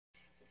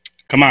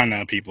Come on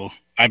now, people.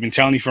 I've been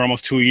telling you for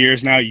almost 2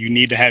 years now, you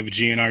need to have a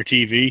GNR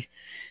TV.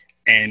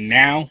 And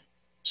now,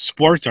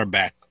 sports are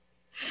back.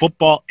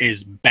 Football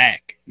is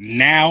back.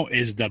 Now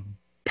is the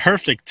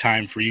perfect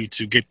time for you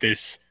to get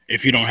this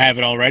if you don't have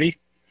it already.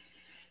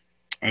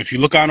 And if you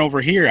look on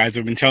over here, as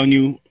I've been telling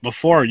you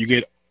before, you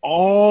get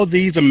all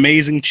these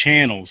amazing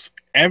channels,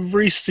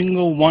 every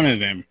single one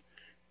of them,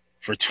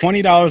 for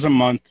 $20 a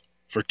month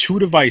for 2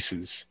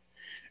 devices.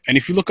 And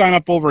if you look on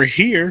up over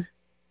here,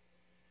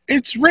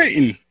 it's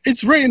written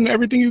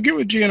everything you get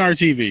with GNR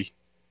TV.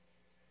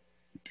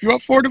 If you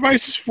want 4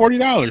 devices,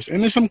 $40.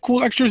 And there's some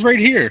cool extras right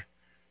here.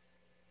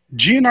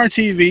 GNR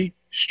TV,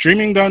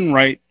 streaming done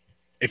right.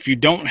 If you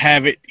don't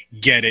have it,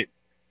 get it.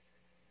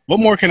 What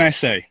more can I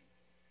say?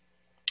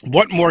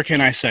 What more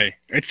can I say?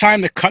 It's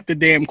time to cut the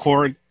damn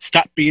cord,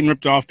 stop being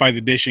ripped off by the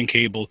DICIN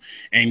cable,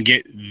 and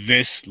get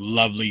this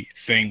lovely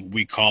thing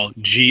we call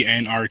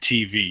GNR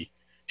TV.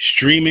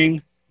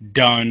 Streaming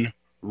done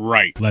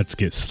right. Let's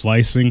get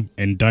slicing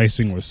and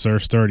dicing with Sir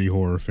Sturdy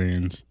horror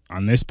fans.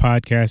 On this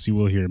podcast, you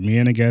will hear me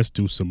and a guest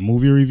do some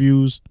movie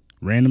reviews,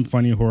 random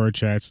funny horror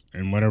chats,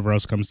 and whatever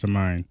else comes to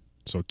mind.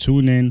 So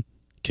tune in,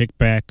 kick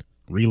back,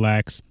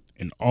 relax,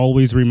 and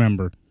always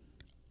remember,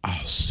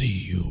 I'll see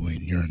you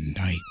in your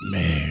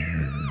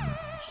nightmares.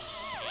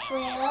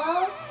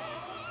 Well,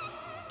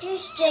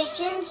 just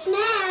Jason's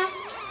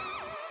mask.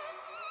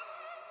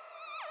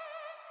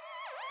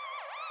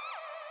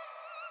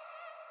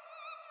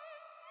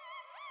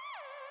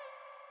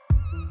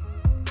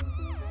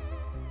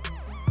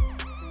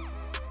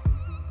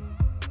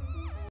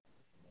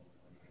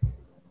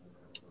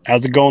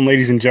 How's it going,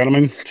 ladies and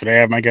gentlemen? Today I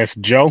have my guest,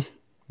 Joe.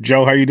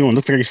 Joe, how you doing?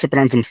 Looks like you're sipping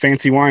on some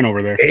fancy wine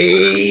over there.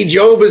 Hey,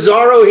 Joe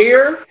Bizarro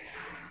here,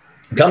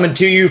 coming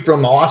to you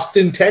from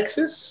Austin,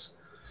 Texas.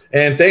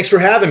 And thanks for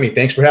having me.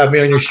 Thanks for having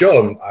me on your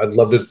show. I'd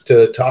love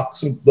to talk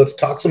let's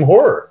talk some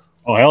horror.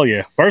 Oh, hell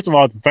yeah. First of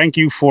all, thank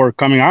you for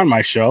coming on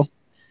my show.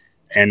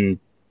 And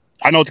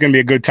I know it's going to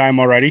be a good time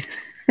already.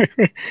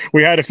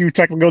 We had a few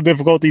technical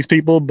difficulties,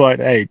 people, but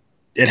hey,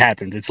 it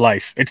happens. It's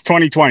life. It's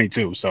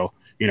 2022, so,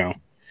 you know.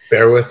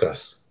 Bear with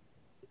us.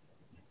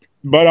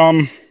 But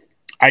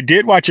I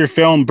did watch your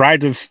film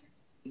Brides of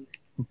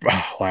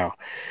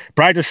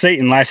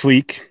Satan last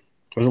week.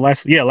 Was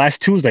it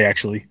last Tuesday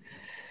actually.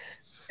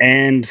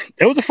 And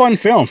it was a fun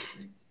film.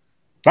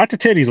 Lots of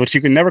titties, which you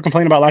can never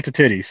complain about. Lots of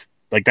titties.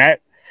 Like that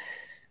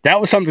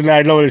was something that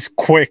I noticed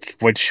quick,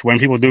 which when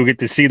people do get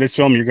to see this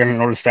film, you're going to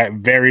notice that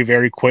very,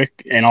 very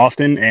quick and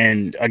often.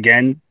 And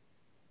again,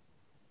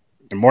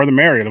 the more the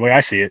merrier, the way I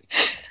see it.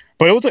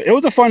 But it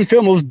was a fun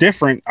film. It was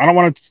different.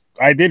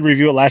 I did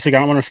review it last week. I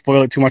don't want to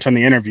spoil it too much on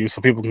the interview so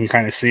people can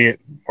kind of see it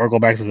or go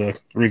back to the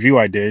review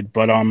I did.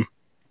 But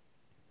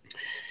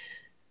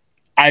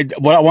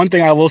one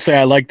thing I will say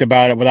I liked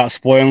about it without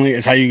spoiling it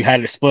is how you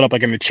had it split up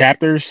like in the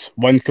chapters,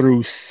 1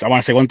 through 6,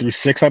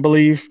 I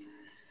believe.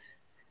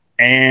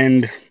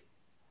 And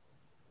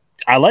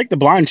I like the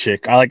blonde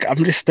chick.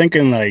 I'm just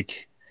thinking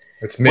like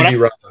it's Mindy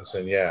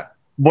Robinson, yeah.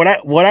 What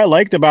I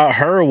liked about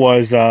her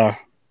was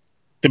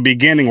the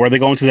beginning where they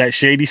go into that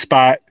shady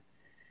spot,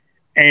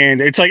 and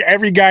it's like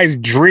every guy's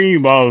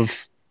dream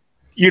of,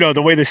 you know,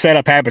 the way the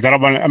setup happens.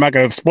 I'm not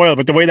going to spoil it,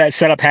 but the way that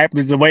setup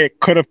happens, the way it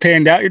could have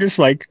panned out, you're just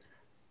like,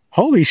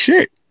 holy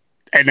shit.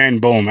 And then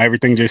boom,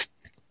 everything just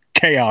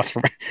chaos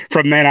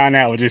from then on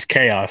out, was just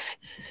chaos.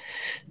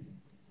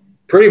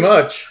 Pretty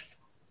much.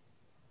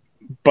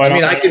 But I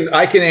mean,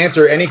 I can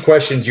answer any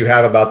questions you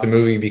have about the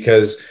movie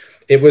because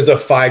it was a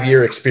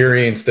 5-year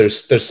experience.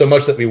 There's so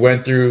much that we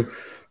went through.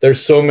 There's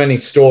so many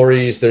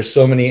stories. There's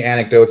so many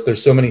anecdotes.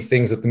 There's so many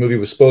things that the movie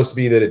was supposed to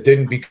be that it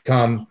didn't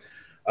become.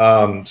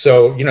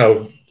 So, you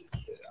know,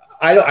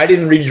 I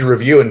didn't read your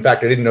review. In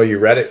fact, I didn't know you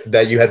read it,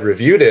 that you had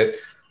reviewed it,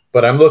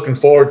 but I'm looking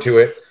forward to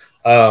it.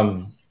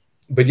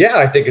 But yeah,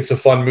 I think it's a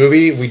fun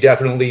movie. We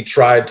definitely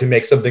tried to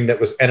make something that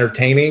was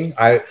entertaining.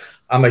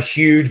 I'm a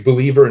huge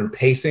believer in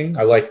pacing.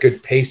 I like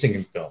good pacing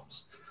in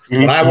films. Mm-hmm.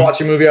 When I watch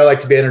a movie, I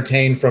like to be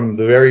entertained from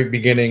the very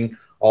beginning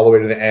all the way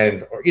to the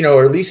end,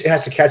 or at least it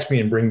has to catch me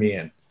and bring me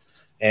in.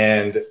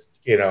 And,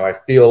 you know, I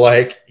feel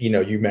like, you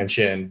know, you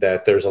mentioned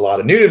that there's a lot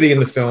of nudity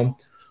in the film.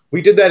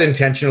 We did that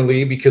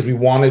intentionally because we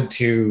wanted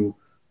to,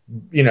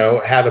 you know,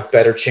 have a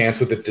better chance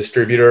with the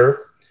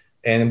distributor.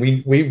 And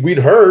we'd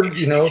heard,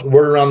 you know, the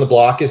word around the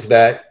block is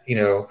that, you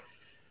know,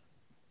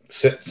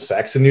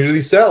 sex and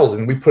nudity sells.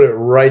 And we put it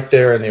right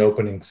there in the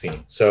opening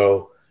scene.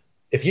 So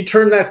if you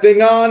turn that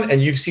thing on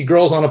and you see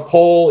girls on a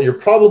pole, you're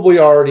probably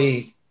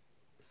already...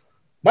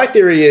 My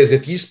theory is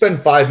if you spend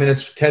 5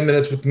 minutes, 10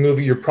 minutes with the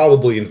movie, you're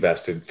probably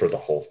invested for the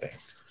whole thing.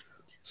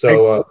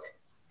 So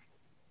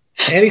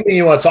anything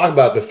you want to talk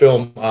about the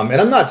film, and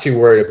I'm not too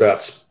worried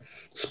about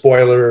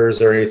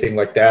spoilers or anything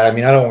like that. I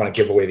mean, I don't want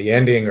to give away the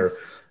ending or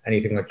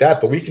anything like that,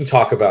 but we can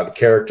talk about the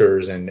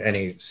characters and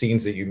any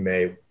scenes that you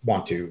may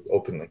want to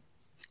openly.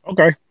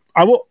 Okay.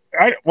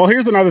 Well,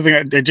 here's another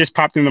thing that just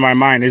popped into my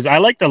mind is I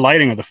like the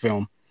lighting of the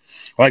film.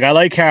 Like, I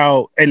like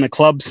how in the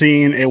club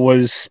scene, it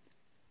was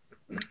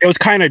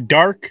kind of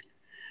dark,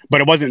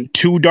 but it wasn't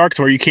too dark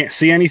to where you can't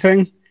see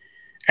anything.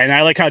 And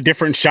I like how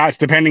different shots,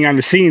 depending on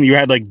the scene, you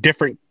had like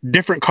different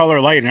color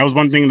lighting. That was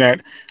one thing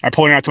that I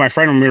pointed out to my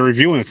friend when we were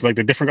reviewing this. Like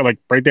the different, like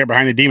right there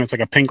behind the demon, it's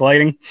like a pink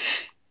lighting.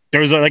 There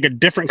was like a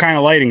different kind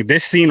of lighting.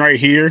 This scene right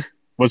here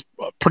was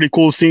a pretty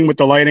cool scene with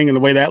the lighting and the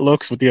way that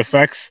looks with the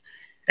effects.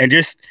 And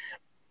just,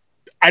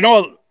 I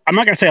know, I'm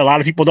not going to say a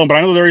lot of people don't, but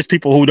I know there is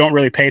people who don't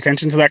really pay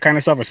attention to that kind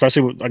of stuff,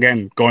 especially,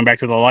 again, going back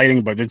to the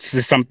lighting. But it's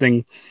just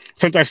something,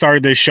 since I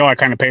started this show, I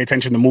kind of pay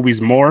attention to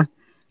movies more.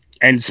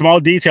 And small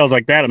details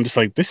like that, I'm just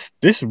like, this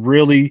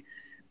really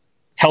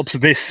helps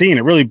this scene.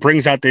 It really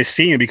brings out this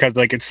scene because,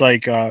 like, it's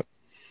like, for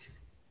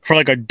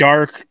like a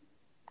dark,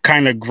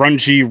 kind of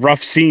grungy,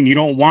 rough scene, you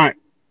don't want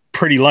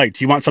pretty lights.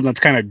 You want something that's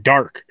kind of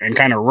dark and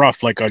kind of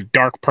rough, like a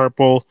dark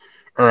purple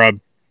or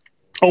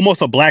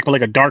almost a black, but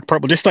like a dark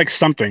purple, just like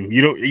something.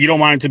 You don't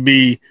want it to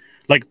be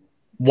like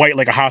white,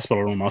 like a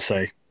hospital room, I'll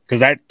say,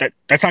 because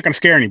that's not going to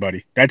scare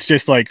anybody. That's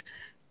just like,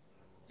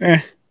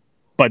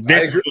 But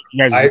this,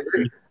 I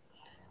agree.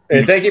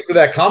 And thank you for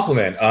that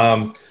compliment.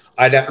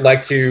 I'd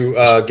like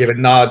to give a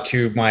nod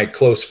to my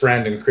close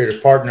friend and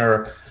creative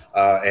partner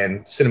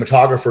and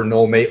cinematographer,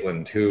 Noel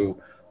Maitland, who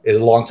is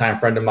a longtime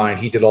friend of mine.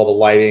 He did all the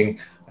lighting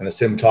and the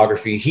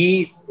cinematography.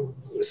 He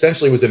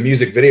essentially was a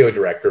music video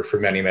director for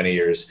many, many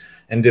years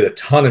and did a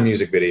ton of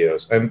music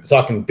videos. I'm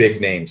talking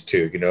big names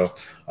too, you know,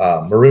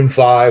 Maroon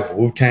 5,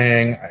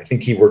 Wu-Tang. I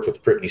think he worked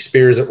with Britney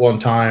Spears at one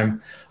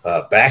time,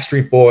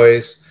 Backstreet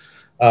Boys.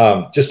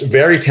 Just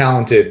very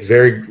talented,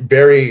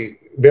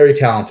 very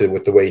talented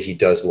with the way he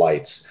does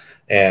lights.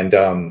 And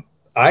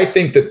I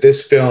think that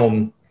this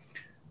film,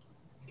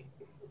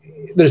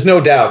 there's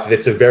no doubt that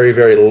it's a very,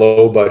 very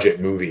low budget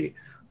movie,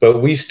 but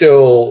we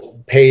still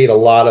paid a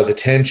lot of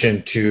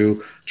attention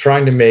to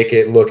trying to make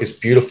it look as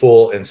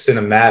beautiful and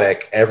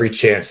cinematic every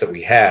chance that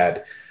we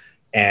had.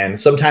 And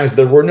sometimes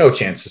there were no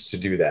chances to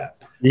do that.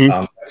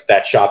 Mm-hmm.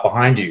 That shot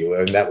behind you,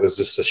 and that was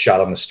just a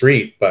shot on the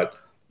street, but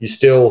you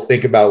still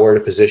think about where to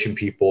position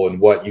people and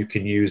what you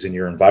can use in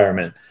your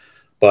environment.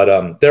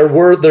 But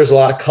there's a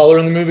lot of color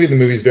in the movie. The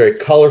movie's very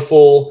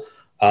colorful,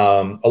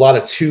 a lot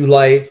of two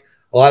light,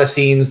 a lot of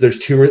scenes.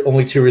 There's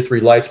only two or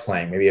three lights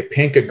playing, maybe a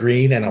pink, a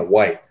green, and a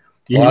white.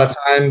 Mm-hmm. A lot of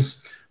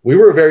times we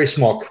were a very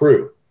small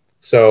crew.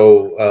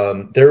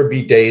 So there would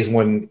be days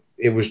when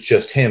it was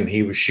just him.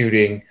 He was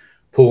shooting,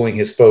 pulling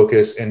his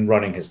focus and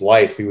running his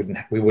lights. We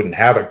wouldn't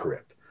have a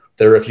grip.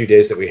 There were a few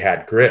days that we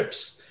had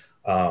grips,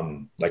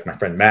 like my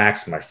friend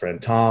Max, my friend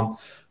Tom,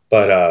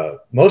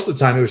 but most of the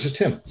time it was just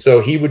him.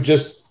 So he would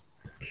just,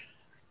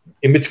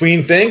 in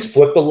between things,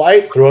 flip the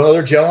light, throw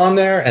another gel on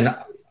there. And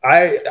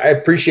I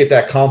appreciate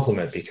that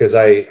compliment because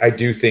I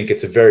do think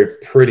it's a very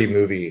pretty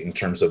movie in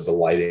terms of the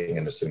lighting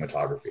and the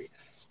cinematography.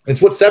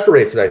 It's what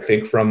separates it, I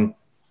think, from,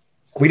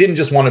 we didn't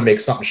just want to make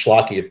something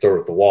schlocky and throw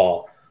it at the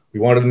wall. We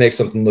wanted to make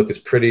something look as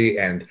pretty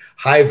and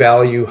high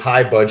value,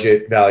 high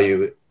budget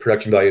value,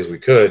 production value as we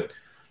could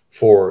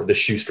for the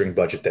shoestring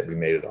budget that we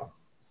made it on.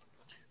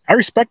 I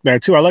respect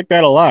that too. I like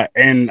that a lot.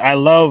 And I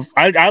love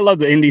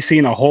the indie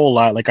scene a whole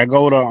lot. Like I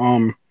go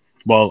to,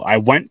 I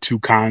went to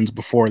cons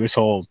before this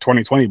whole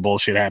 2020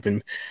 bullshit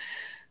happened.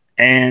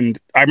 And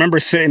I remember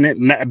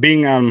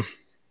being on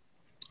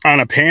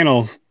a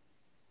panel,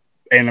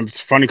 and it's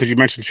funny because you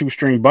mentioned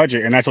shoestring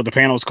budget, and that's what the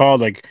panel was called,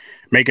 like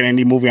making an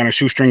indie movie on a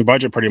shoestring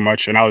budget pretty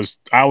much. And I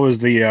was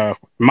the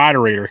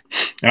moderator,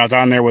 and I was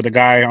on there with a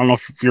guy, I don't know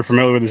if you're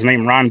familiar with his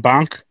name, Ron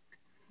Bonk.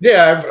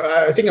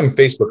 Yeah, I think I'm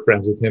Facebook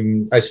friends with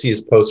him. I see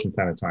his posts from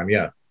time to time,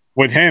 yeah.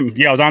 With him,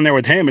 yeah, I was on there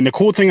with him. And the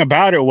cool thing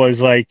about it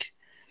was, like,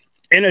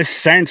 in a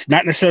sense,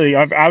 not necessarily,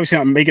 obviously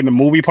not making the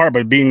movie part,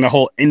 but being the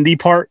whole indie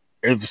part,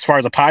 as far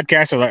as a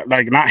podcast, or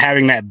like not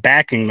having that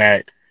backing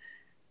that,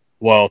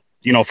 well,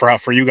 you know,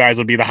 for you guys,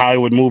 it would be the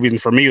Hollywood movies,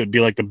 and for me, it would be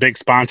like the big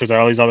sponsors that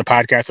all these other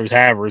podcasters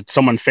have, or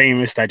someone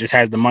famous that just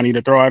has the money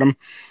to throw at them.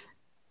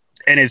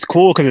 And it's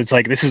cool because it's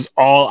like, this is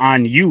all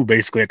on you,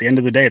 basically. At the end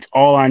of the day, it's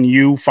all on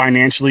you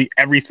financially,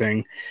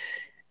 everything.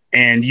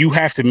 And you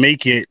have to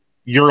make it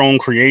your own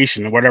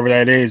creation, whatever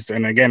that is.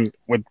 And again,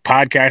 with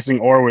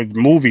podcasting or with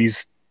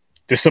movies,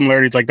 the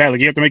similarities like that. Like,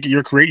 you have to make it you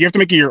have to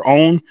make it your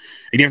own, and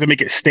you have to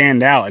make it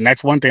stand out. And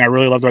that's one thing I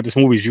really loved about this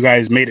movie is you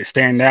guys made it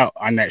stand out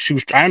on that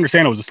shoestring. I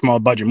understand it was a small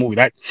budget movie.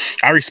 That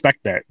I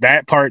respect that.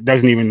 That part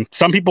doesn't even,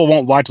 some people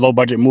won't watch low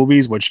budget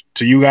movies, which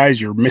to you guys,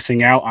 you're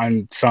missing out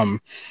on some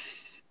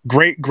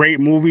great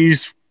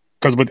movies.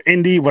 Because with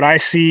indie, what I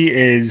see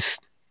is,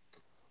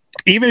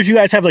 even if you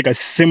guys have like a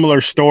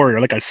similar story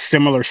or like a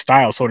similar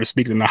style, so to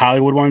speak, than the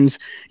Hollywood ones,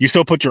 you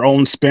still put your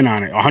own spin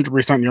on it,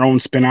 100% your own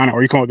spin on it,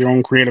 or you come up with your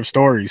own creative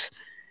stories.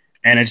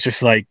 And it's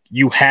just like,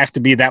 you have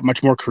to be that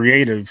much more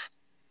creative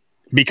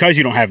because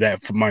you don't have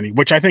that money,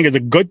 which I think is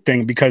a good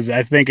thing, because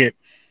I think it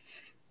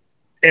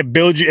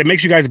builds you, it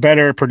makes you guys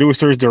better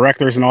producers,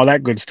 directors, and all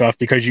that good stuff,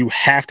 because you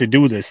have to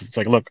do this. It's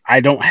like, look,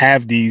 I don't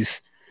have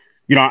these,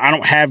 you know, I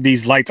don't have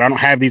these lights, I don't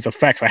have these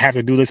effects. I have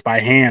to do this by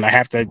hand. I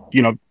have to,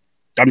 you know,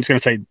 I'm just going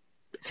to say,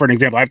 for an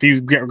example, I have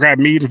to grab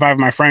me and 5 of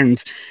my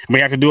friends, and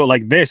we have to do it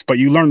like this. But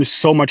you learn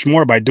so much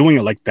more by doing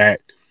it like that,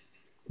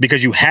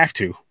 because you have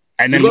to.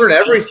 And then you learn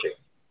everything.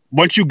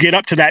 once you get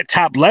up to that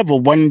top level,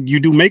 when you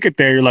do make it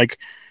there, you're like,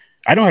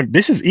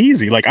 this is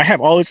easy. Like, I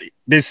have all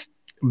this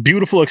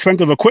beautiful,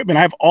 expensive equipment.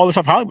 I have all this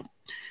stuff.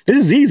 This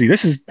is easy.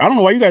 I don't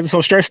know why you guys are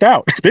so stressed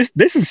out.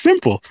 This is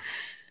simple.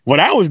 What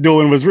I was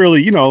doing was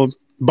really,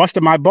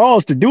 busting my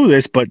balls to do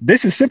this, but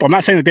this is simple. I'm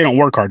not saying that they don't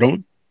work hard.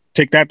 Don't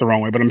take that the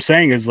wrong way. But I'm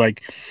saying is,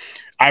 like,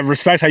 I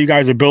respect how you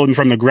guys are building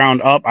from the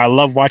ground up. I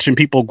love watching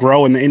people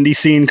grow in the indie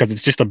scene because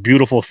it's just a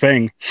beautiful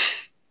thing.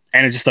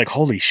 And it's just like,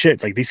 holy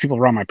shit, like, these people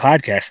are on my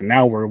podcast and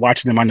now we're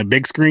watching them on the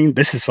big screen.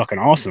 This is fucking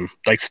awesome.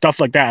 Like, stuff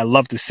like that I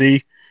love to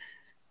see.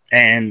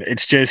 And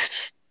it's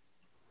just,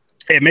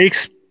 it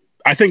makes,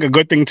 I think, a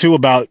good thing too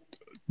about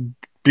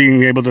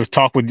being able to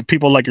talk with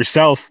people like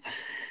yourself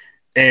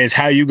is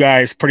how you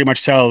guys pretty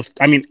much tell.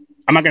 I mean,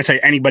 I'm not going to say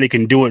anybody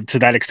can do it to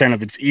that extent.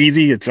 If it's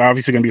easy, it's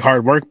obviously going to be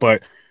hard work,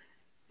 but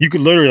you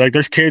could literally, like,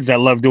 there's kids that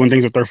love doing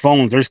things with their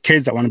phones. There's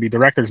kids that want to be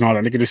directors and all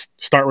that. They could just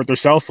start with their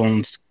cell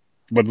phones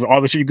with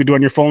all the shit you could do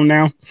on your phone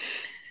now.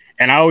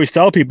 And I always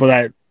tell people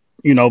that,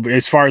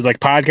 as far as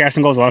like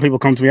podcasting goes, a lot of people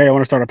come to me, hey, I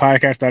want to start a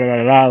podcast,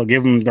 I'll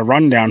give them the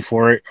rundown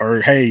for it.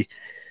 Or, hey,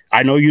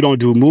 I know you don't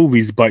do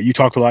movies, but you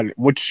talk a lot.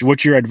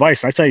 What's your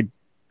advice? I say,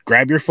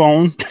 grab your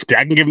phone.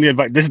 I can give them the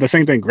advice. This is the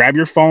same thing. Grab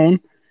your phone.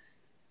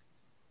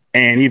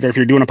 And either if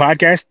you're doing a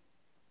podcast,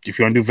 if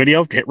you want to do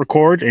video, hit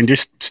record and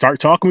just start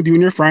talking with you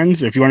and your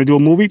friends. If you want to do a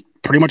movie,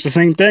 pretty much the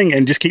same thing,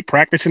 and just keep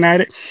practicing at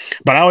it.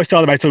 But I always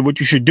tell them, I said, what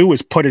you should do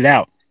is put it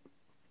out.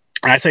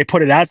 And I say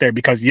put it out there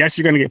because, yes,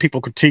 you're going to get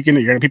people critiquing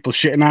it. You're going to get people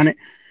shitting on it.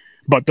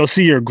 But they'll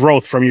see your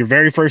growth from your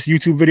very first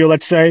YouTube video,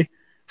 let's say,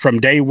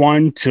 from day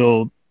one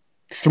till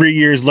 3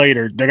 years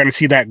later. They're going to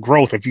see that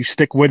growth if you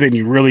stick with it and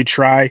you really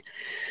try.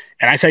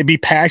 And I say be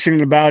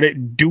passionate about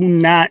it. Do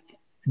not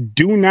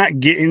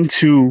get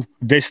into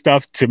this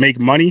stuff to make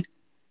money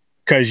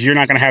because you're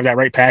not going to have that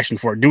right passion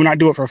for it. Do not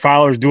do it for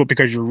followers. Do it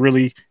because you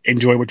really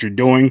enjoy what you're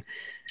doing.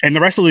 And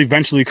the rest will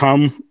eventually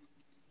come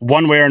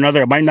one way or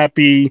another. It might not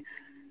be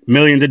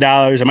millions of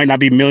dollars. It might not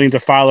be millions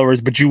of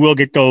followers, but you will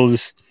get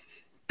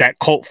that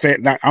cult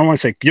fan. I don't want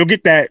to say you'll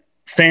get that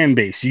fan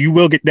base. You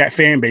will get that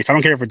fan base. I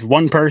don't care if it's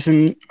one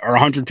person or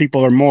 100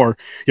 people or more.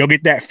 You'll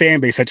get that fan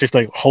base that's just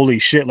like, holy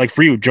shit. Like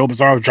for you, Joe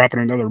Bizarro is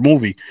dropping another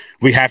movie.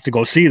 We have to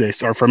go see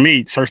this. Or for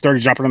me, Sir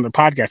Sturdy's dropping another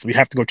podcast. We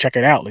have to go check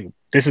it out. Like,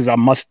 this is a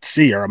must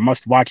see or a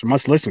must watch, a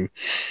must listen.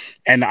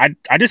 And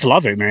I just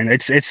love it, man.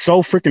 It's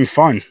so freaking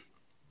fun.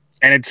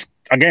 And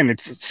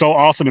it's so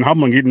awesome and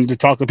humbling getting to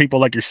talk to people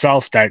like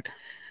yourself that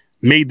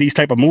made these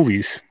type of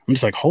movies. I'm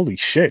just like, holy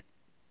shit.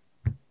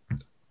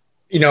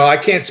 I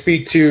can't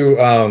speak to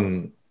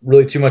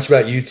really too much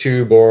about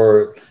YouTube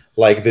or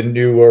like the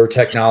newer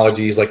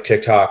technologies like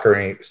TikTok or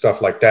any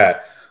stuff like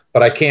that.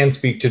 But I can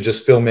speak to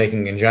just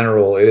filmmaking in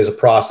general. It is a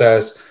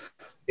process.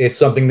 It's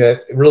something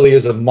that really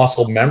is a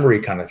muscle memory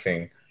kind of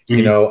thing.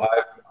 Mm-hmm.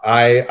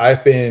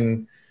 I've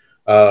been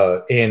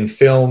in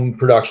film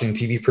production,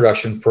 TV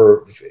production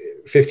for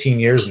 15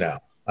 years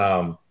now,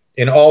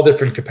 in all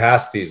different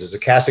capacities, as a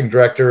casting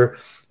director,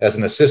 as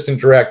an assistant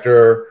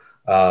director,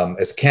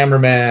 as a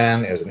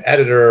cameraman, as an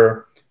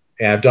editor,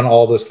 and I've done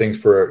all those things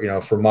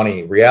for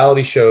money,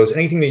 reality shows,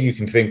 anything that you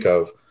can think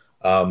of,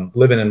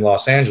 living in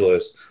Los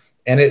Angeles.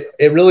 And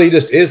it really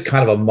just is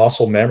kind of a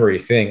muscle memory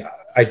thing.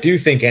 I do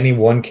think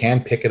anyone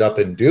can pick it up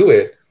and do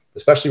it,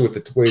 especially with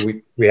the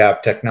way we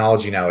have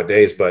technology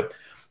nowadays. But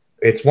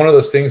it's one of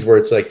those things where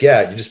it's like,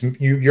 yeah,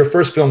 your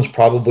first film's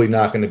probably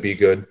not going to be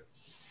good.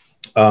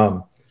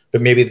 But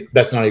maybe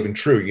that's not even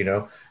true,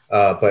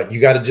 but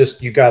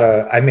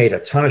I made a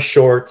ton of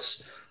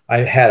shorts. I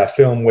had a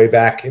film way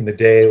back in the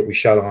day that we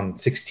shot on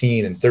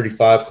 16 and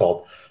 35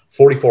 called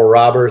 44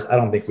 Robbers. I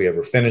don't think we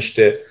ever finished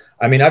it.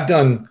 I mean, I've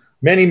done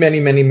many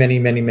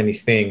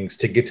things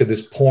to get to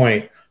this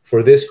point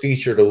for this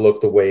feature to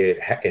look the way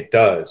it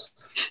does.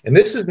 And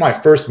this is my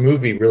first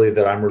movie really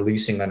that I'm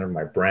releasing under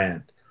my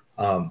brand.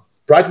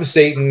 Brides of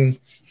Satan,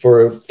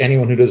 for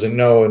anyone who doesn't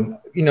know, and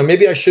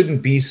maybe I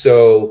shouldn't be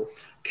so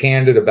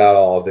candid about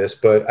all of this,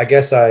 but I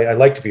guess I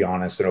like to be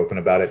honest and open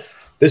about it.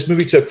 This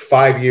movie took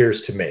 5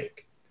 years to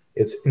make.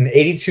 It's an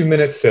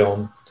 82-minute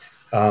film.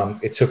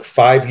 It took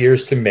 5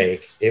 years to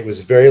make. It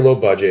was very low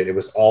budget. It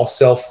was all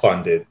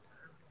self-funded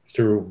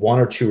through one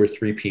or two or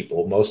three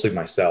people, mostly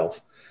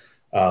myself.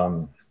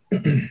 And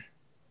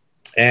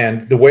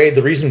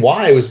the reason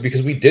why was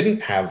because we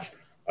didn't have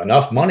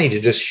enough money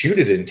to just shoot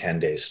it in 10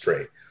 days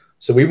straight.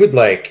 So we would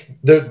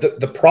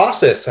the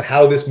process of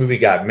how this movie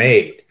got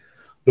made,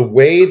 the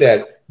way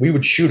that we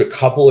would shoot a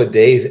couple of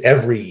days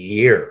every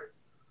year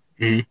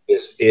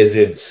is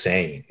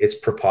insane. It's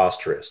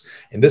preposterous.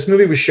 And this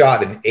movie was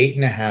shot in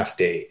 8.5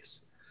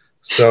 days.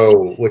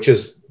 So, which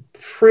is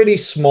pretty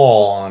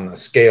small on a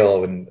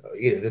scale, and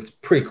it's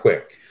pretty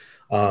quick.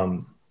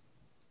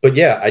 But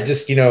yeah, I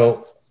just,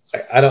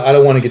 I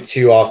don't want to get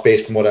too off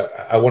base from what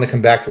I want to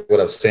come back to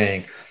what I was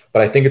saying,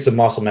 but I think it's a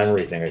muscle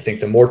memory thing. I think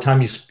the more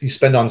time you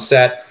spend on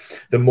set,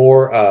 the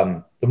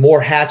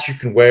more hats you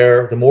can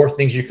wear, the more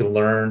things you can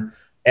learn,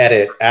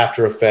 edit,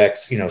 After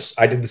Effects.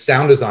 I did the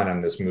sound design on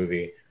this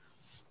movie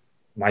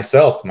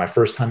myself, my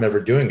first time ever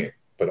doing it,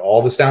 but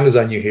all the sound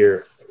design you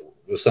hear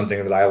was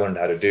something that I learned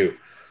how to do,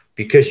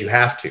 because you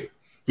have to.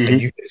 Mm-hmm.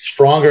 And you get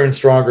stronger and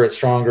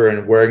stronger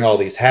and wearing all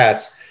these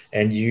hats,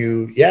 and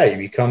you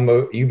become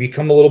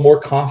a little more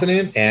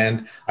confident.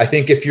 And I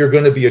think if you're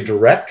going to be a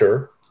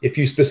director, if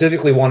you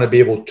specifically want to be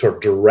able to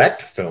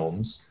direct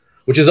films,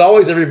 which is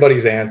always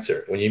everybody's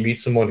answer when you meet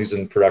someone who's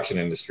in the production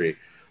industry,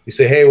 you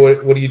say, hey,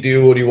 what do you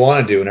do? What do you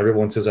want to do? And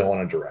everyone says, I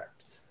want to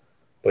direct.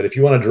 But if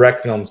you want to direct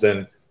films,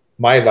 then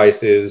my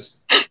advice is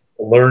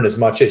learn as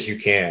much as you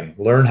can.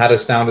 Learn how to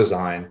sound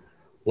design,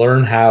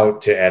 learn how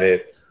to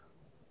edit,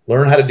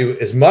 learn how to do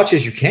as much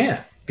as you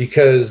can,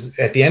 because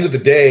at the end of the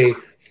day,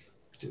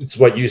 it's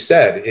what you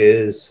said,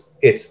 is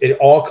it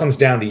all comes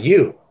down to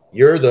you.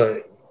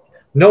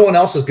 No one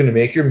else is going to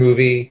make your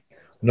movie.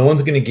 No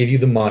one's going to give you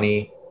the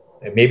money.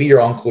 And maybe your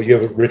uncle, you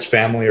have a rich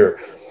family or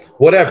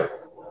whatever.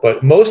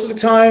 But most of the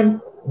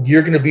time,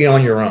 you're going to be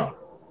on your own.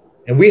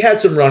 And we had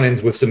some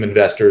run-ins with some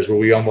investors where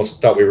we almost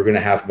thought we were going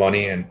to have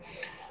money. And,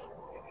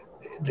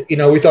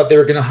 we thought they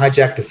were going to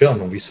hijack the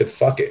film. And we said,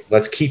 fuck it.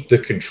 Let's keep the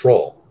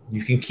control.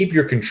 You can keep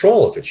your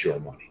control if it's your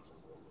money.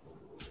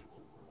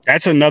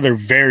 That's another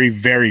very,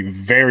 very,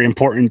 very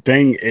important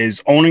thing,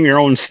 is owning your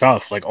own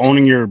stuff, like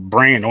owning your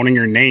brand, owning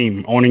your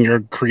name, owning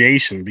your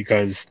creation,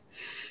 because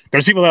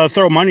there's people that'll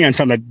throw money on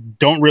something that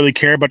don't really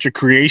care about your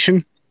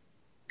creation.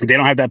 They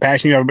don't have that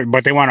passion,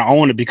 but they want to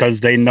own it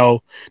because they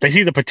know they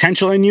see the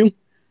potential in you,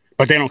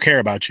 but they don't care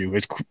about you.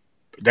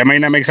 That may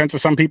not make sense to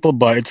some people,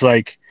 but it's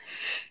like,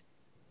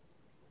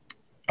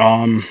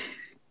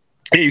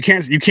 you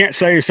can't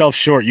sell yourself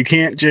short. You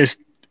can't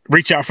just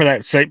reach out for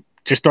that.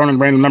 Just throwing a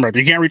random number.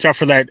 You can't reach out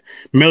for that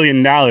 $1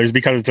 million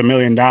because it's $1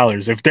 million.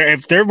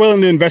 If they're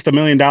willing to invest $1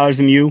 million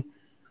in you,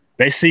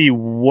 they see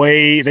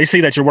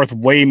that you're worth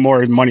way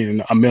more money than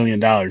 $1 million.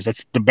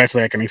 That's the best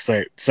way I can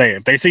say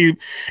it.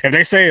 If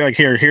they say like,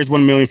 here's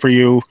 $1 million for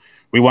you,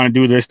 we want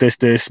to do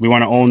this, we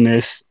want to own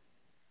this,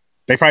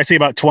 they probably see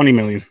about 20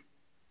 million.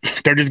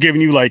 They're just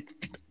giving you like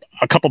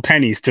a couple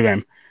pennies to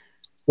them.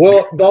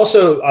 Well,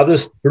 also, I'll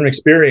just from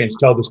experience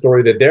tell the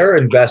story that there are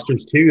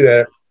investors too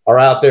that are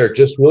out there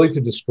just willing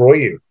to destroy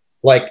you.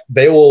 Like,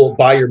 they will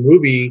buy your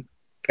movie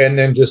and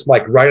then just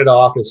like write it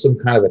off as some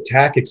kind of a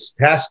tax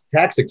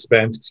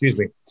expense,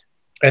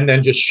 and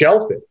then just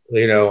shelf it.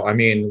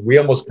 We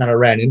almost kind of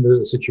ran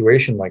into a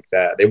situation like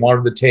that. They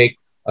wanted to take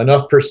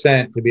enough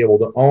percent to be able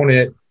to own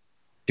it,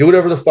 do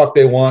whatever the fuck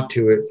they want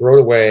to it, throw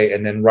it away,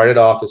 and then write it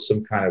off as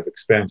some kind of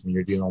expense when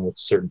you're dealing with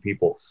certain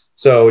people.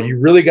 So you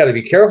really got to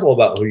be careful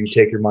about who you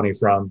take your money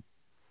from,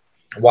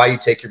 why you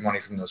take your money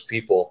from those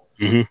people.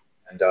 Mm-hmm.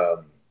 And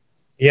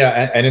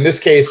and in this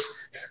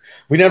case,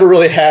 we never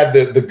really had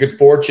the good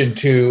fortune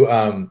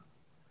to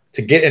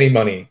get any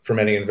money from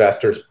any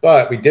investors,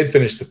 but we did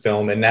finish the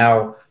film, and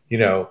now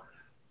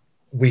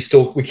we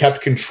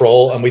kept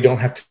control, and we don't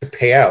have to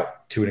pay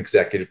out to an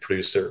executive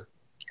producer,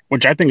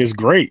 which I think is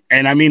great.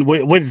 And I mean,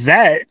 with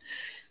that,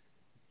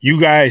 you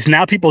guys,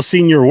 now people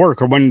seeing your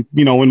work, or when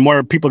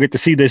more people get to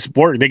see this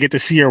work, they get to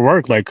see your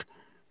work, like,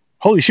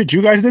 holy shit,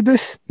 you guys did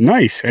this?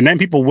 Nice. And then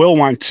people will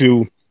want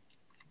to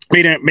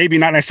maybe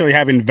not necessarily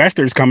have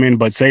investors come in,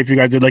 but say if you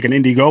guys did like an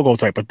Indiegogo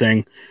type of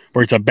thing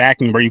where it's a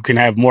backing, where you can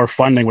have more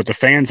funding with the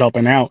fans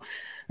helping out.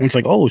 And it's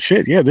like, oh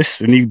shit, yeah,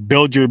 and you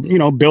build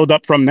build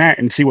up from that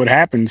and see what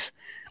happens.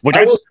 Which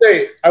I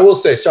will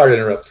say, sorry to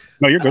interrupt.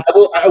 No, you're good.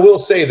 I will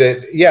say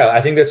that, yeah,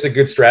 I think that's a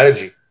good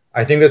strategy.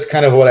 I think that's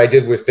kind of what I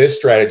did with this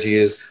strategy.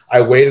 Is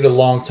I waited a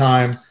long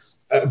time.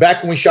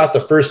 Back when we shot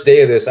the first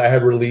day of this, I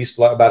had released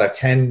about a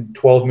 10,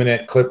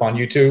 12-minute clip on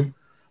YouTube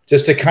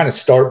just to kind of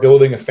start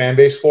building a fan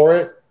base for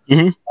it.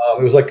 Mm-hmm.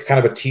 It was like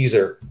kind of a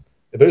teaser,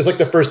 but it was like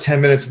the first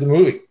 10 minutes of the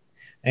movie.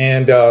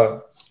 And,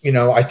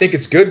 I think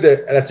it's good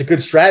that's a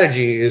good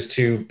strategy, is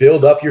to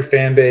build up your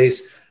fan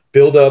base,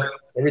 build up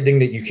everything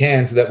that you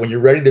can, so that when you're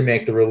ready to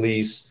make the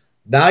release,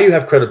 now you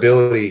have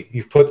credibility.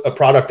 You've put a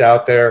product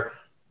out there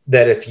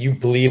that if you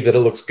believe that it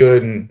looks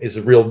good and is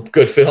a real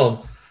good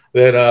film,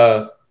 that,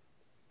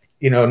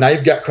 now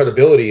you've got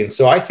credibility. And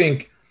so I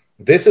think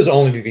this is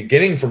only the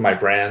beginning for my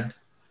brand.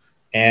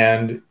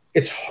 And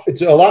it's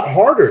a lot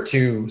harder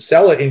to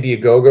sell an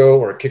Indiegogo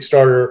or a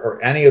Kickstarter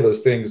or any of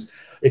those things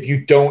if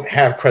you don't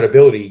have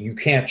credibility. You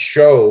can't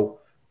show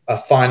a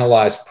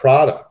finalized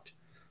product.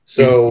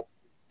 So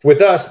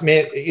with us,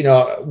 man,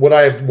 would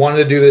I have wanted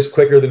to do this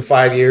quicker than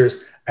 5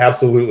 years?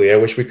 Absolutely. I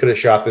wish we could have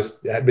shot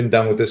this, had been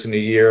done with this in a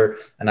year,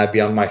 and I'd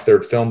be on my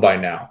third film by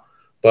now.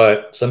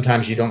 But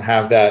sometimes you don't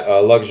have that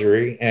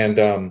luxury.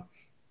 And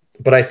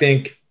but I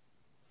think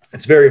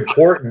it's very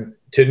important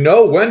to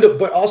know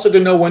but also to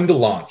know when to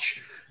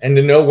launch, and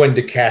to know when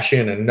to cash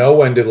in, and know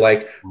when to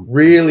like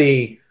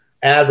really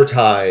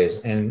advertise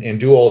and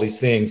do all these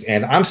things.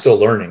 And I'm still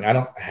learning. I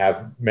don't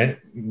have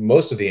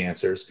most of the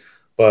answers,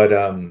 but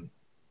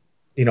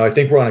I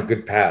think we're on a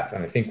good path.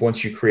 And I think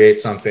once you create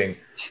something,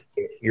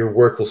 you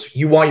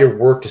want your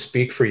work to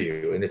speak for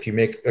you. And if you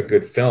make a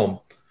good film,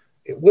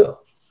 it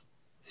will.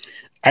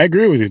 I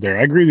agree with you there.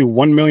 I agree with you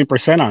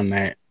 1,000,000% on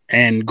that.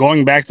 And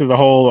going back to the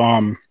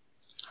whole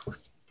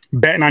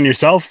betting on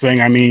yourself thing,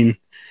 I mean,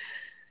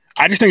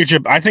 I just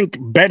think I think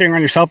betting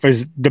on yourself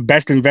is the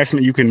best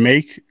investment you can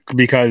make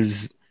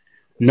because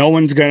no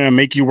one's going to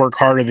make you work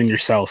harder than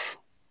yourself.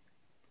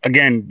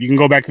 Again, you can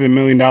go back to the $1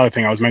 million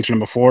thing I was mentioning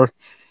before.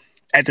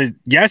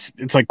 Yes,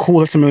 it's like, cool,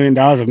 that's $1 million.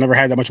 I've never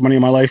had that much money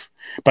in my life.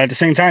 But at the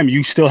same time,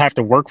 you still have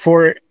to work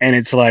for it. And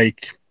it's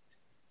like,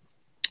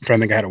 I'm trying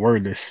to think how to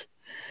word this.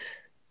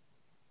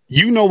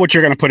 You know what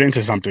you're going to put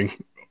into something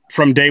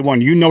from day one.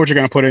 You know what you're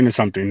going to put into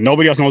something.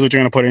 Nobody else knows what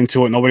you're going to put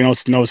into it. Nobody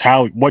else knows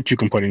what you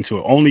can put into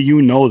it. Only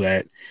you know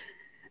that.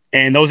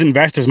 And those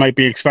investors might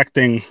be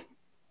expecting,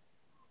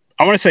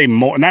 I want to say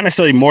more, not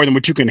necessarily more than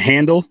what you can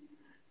handle,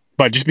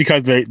 but just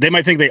because they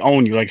might think they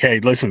own you. Like,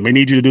 hey, listen, we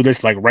need you to do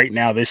this like right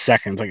now, this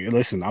second. It's like,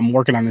 listen, I'm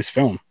working on this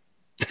film.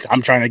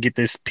 I'm trying to get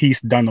this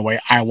piece done the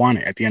way I want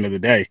it at the end of the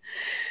day.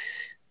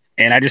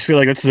 And I just feel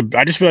like it's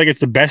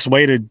the best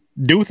way to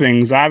do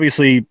things.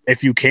 Obviously,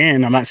 if you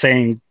can, I'm not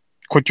saying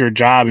quit your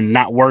job and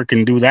not work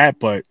and do that,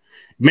 but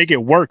make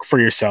it work for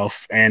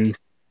yourself. And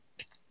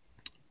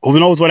who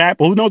knows what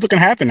happens? Who knows what can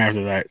happen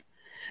after that?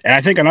 And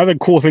I think another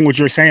cool thing what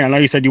you're saying, I know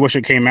you said you wish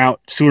it came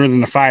out sooner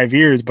than the 5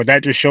 years, but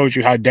that just shows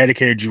you how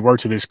dedicated you were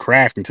to this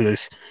craft and to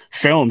this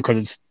film.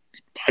 Because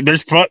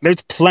there's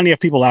plenty of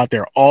people out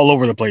there all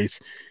over the place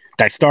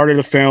that started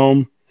a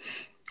film,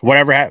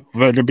 whether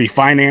it be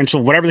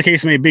financial, whatever the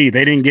case may be,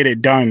 they didn't get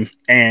it done.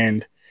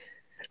 And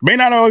it may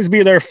not always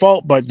be their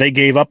fault, but they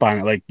gave up on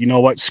it. Like, you know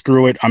what,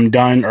 screw it, I'm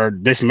done. Or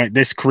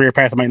this career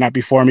path might not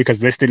be for me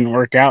because this didn't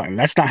work out. And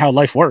that's not how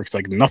life works.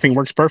 Like, nothing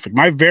works perfect.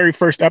 My very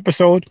first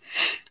episode,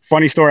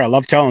 funny story, I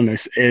love telling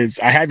this, is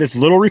I had this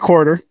little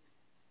recorder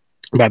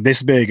about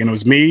this big, and it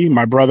was me,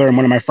 my brother, and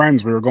one of my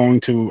friends. We were going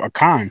to a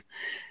con. And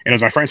it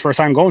was my friend's first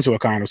time going to a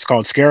con. It was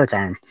called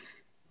Scarecon.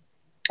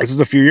 This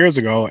was a few years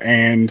ago,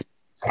 and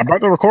I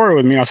brought the recorder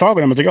with me. I saw it,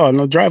 and I was like, oh,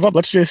 no, drive up.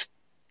 Why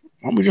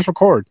don't we just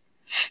record?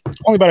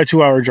 Only about a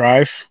 2-hour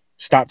drive.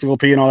 Stop to go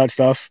pee and all that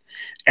stuff.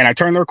 And I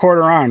turned the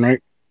recorder on,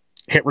 right?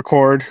 Hit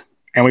record,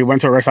 and we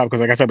went to a rest stop because,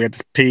 like I said, we had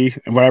to pee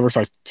and whatever,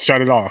 so I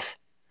shut it off.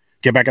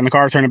 Get back in the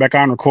car, turn it back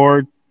on,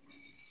 record,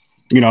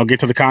 get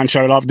to the con,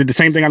 shut it off. Did the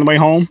same thing on the way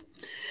home.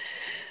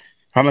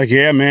 I'm like,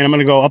 yeah, man, I'm going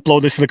to go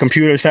upload this to the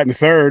computer, set and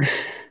third,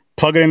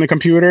 plug it in the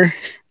computer.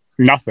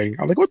 Nothing.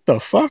 I'm like, what the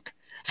fuck?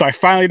 So I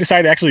finally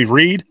decided to actually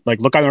read, like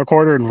look on the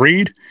recorder and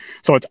read.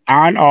 So it's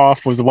on,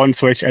 off was the one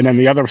switch. And then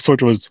the other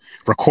switch was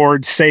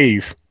record,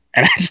 save.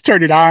 And I just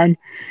turned it on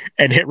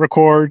and hit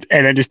record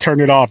and then just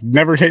turned it off.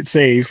 Never hit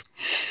save.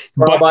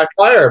 But by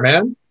fire,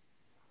 man.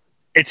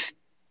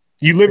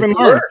 You live and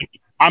learn.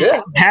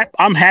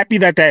 I'm happy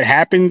that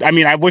happened. I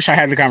mean, I wish I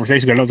had the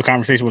conversation because I know the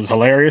conversation was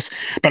hilarious,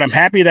 but I'm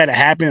happy that it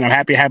happened. I'm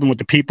happy it happened with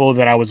the people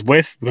that I was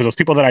with because those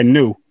people that I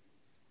knew.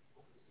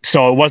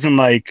 So it wasn't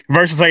like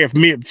versus like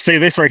say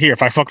this right here,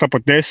 if I fucked up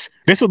with this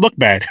would look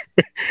bad.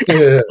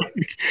 Yeah.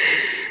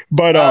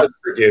 But I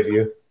forgive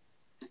you.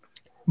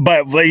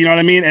 But you know what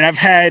I mean? And I've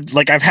had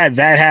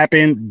that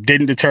happen,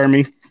 didn't deter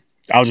me.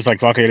 I was just like,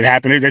 fuck it, it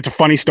happened. It's a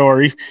funny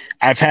story.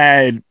 I've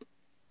had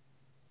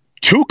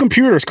 2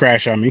 computers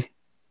crash on me.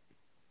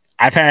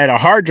 I've had a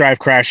hard drive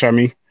crash on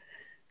me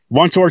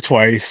once or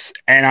twice,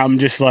 and I'm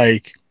just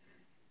like,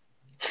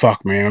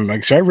 fuck, man. I'm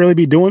like, should I really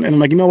be doing it? And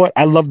I'm like, you know what?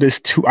 I love this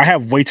too. I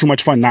have way too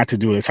much fun not to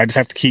do this. I just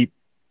have to keep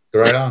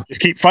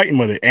fighting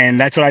with it. And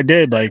that's what I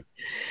did. Like,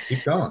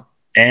 keep going.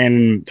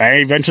 And I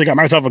eventually got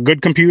myself a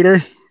good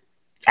computer.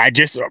 I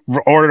just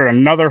ordered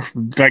another,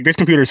 like this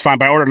computer is fine,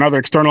 but I ordered another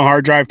external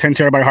hard drive, 10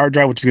 terabyte hard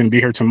drive, which is going to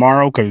be here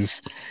tomorrow.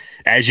 Cause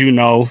as you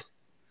know,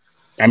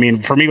 I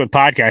mean, for me with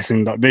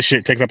podcasting, this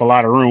shit takes up a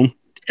lot of room.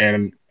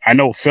 And I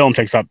know film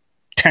takes up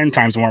 10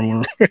 times more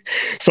room.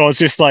 So it's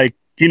just like,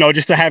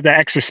 just to have that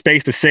extra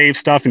space to save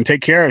stuff and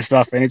take care of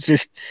stuff. And it's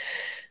just,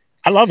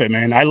 I love it,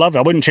 man. I love it.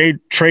 I wouldn't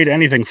trade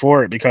anything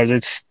for it because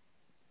it's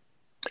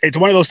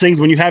one of those things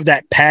when you have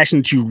that passion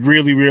that you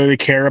really, really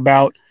care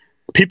about.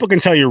 People can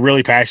tell you're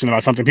really passionate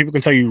about something. People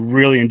can tell you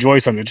really enjoy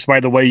something just by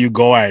the way you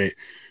go at it.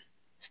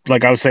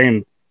 Like I was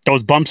saying,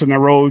 those bumps in the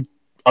road,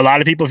 a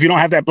lot of people, if you don't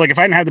have that, like if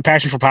I didn't have the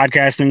passion for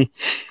podcasting,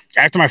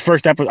 after my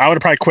first episode, I would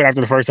have probably quit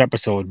after the first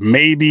episode.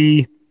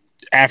 Maybe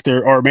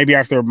after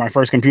my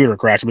first computer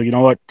crash. But you know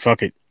what?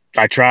 Fuck it.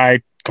 I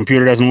tried.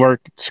 Computer doesn't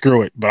work.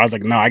 Screw it. But I was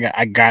like, no,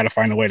 I got to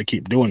find a way to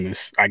keep doing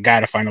this. I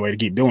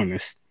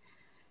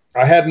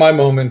had my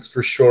moments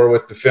for sure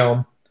with the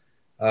film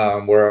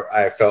where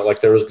I felt like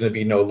there was going to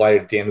be no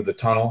light at the end of the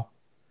tunnel.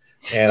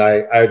 And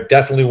I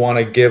definitely want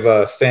to give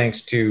a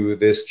thanks to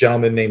this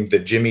gentleman named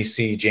Jamie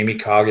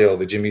Coggill,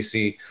 the Jimmy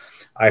C.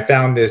 I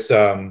found this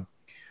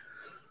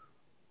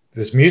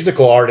this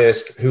musical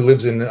artist who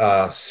lives in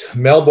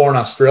Melbourne,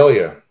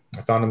 Australia.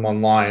 I found him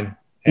online,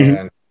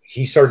 and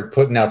he started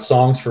putting out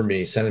songs for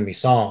me, sending me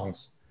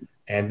songs.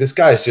 And this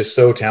guy is just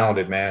so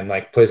talented, man.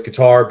 Like plays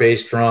guitar,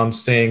 bass, drums,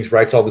 sings,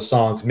 writes all the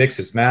songs,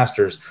 mixes,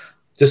 masters,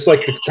 just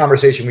like the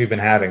conversation we've been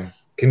having.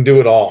 Can do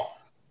it all.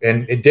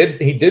 And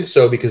he did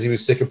so because he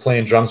was sick of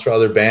playing drums for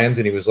other bands,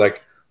 and he was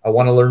like, I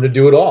want to learn to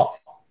do it all.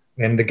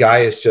 And the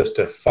guy is just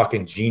a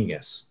fucking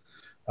genius.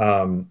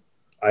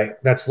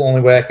 That's the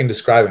only way I can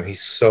describe him.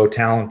 He's so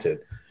talented.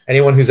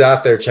 Anyone who's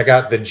out there, check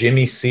out the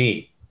Jimmy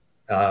C.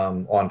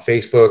 on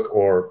Facebook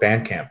or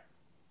Bandcamp.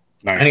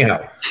 Nice.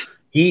 Anyhow,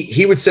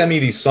 he would send me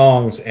these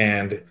songs,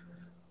 and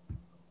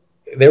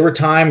there were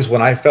times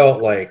when I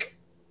felt like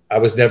I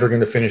was never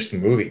going to finish the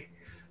movie,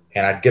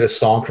 and I'd get a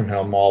song from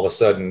him all of a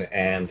sudden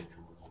and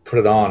put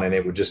it on, and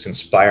it would just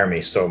inspire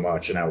me so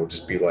much, and I would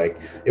just be like,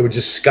 it would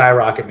just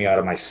skyrocket me out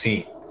of my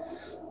seat,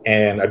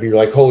 and I'd be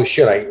like, holy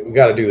shit, we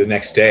got to do the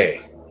next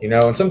day, you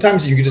know. And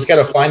sometimes you just got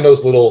to find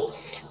those little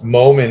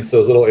moments,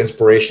 those little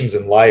inspirations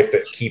in life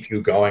that keep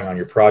you going on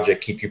your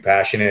project, keep you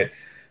passionate,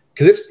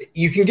 because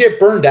you can get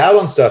burned out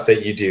on stuff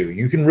that you do.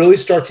 You can really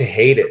start to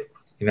hate it,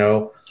 you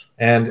know.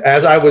 And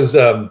as I was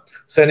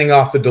sending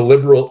off the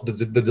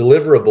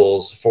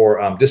deliverables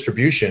for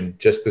distribution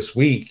just this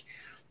week,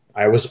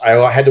 I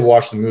had to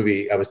watch the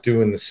movie. I was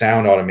doing the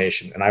sound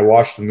automation, and I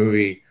watched the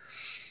movie,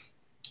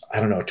 I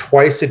don't know,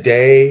 twice a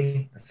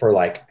day for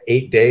like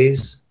 8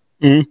 days.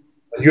 Mm-hmm.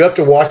 You have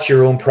to watch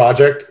your own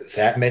project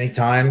that many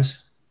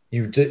times.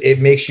 It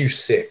makes you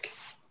sick.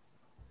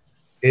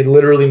 It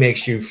literally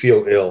makes you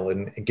feel ill,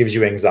 and it gives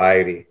you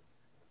anxiety.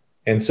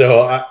 And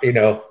so, you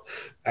know,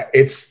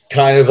 it's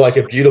kind of like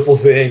a beautiful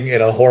thing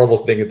and a horrible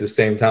thing at the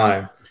same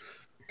time.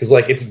 Because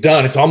like, it's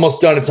done. It's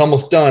almost done. It's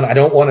almost done. I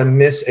don't want to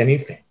miss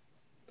anything.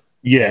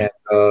 Yeah.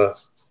 And,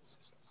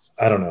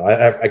 I don't know.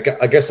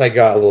 I guess I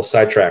got a little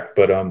sidetracked,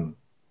 but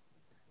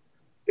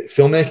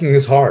filmmaking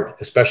is hard,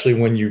 especially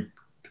when you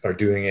are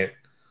doing it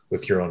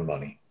with your own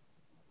money.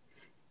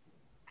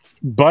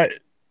 But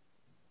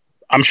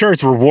I'm sure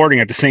it's rewarding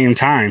at the same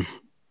time.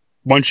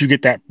 Once you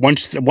get that,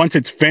 once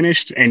it's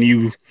finished and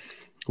you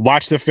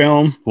watch the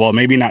film, well,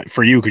 maybe not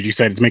for you because you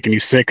said it's making you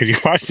sick because you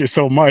watched it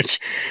so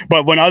much,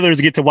 but when others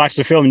get to watch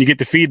the film and you get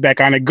the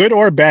feedback on it, good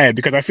or bad,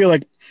 because I feel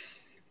like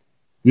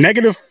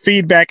negative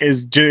feedback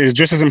is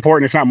just as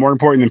important, if not more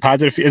important than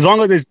positive, as long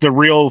as it's the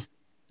real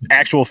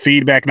actual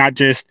feedback, not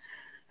just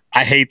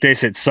I hate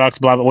this, it sucks,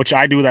 blah blah, which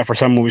I do that for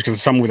some movies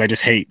because some movies I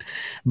just hate.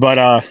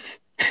 But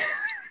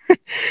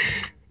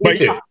but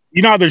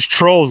you know how there's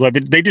trolls, like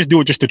they just do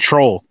it just to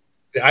troll.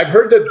 I've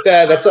heard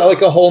that's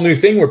like a whole new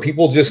thing where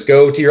people just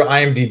go to your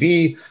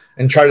IMDb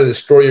and try to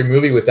destroy your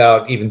movie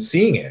without even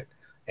seeing it.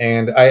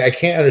 And I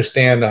can't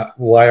understand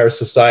why our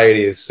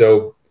society is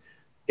so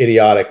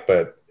idiotic,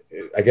 but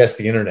I guess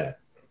the internet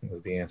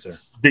is the answer.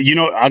 You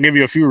know, I'll give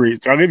you a few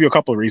reasons. I'll give you a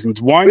couple of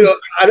reasons. One,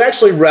 I'd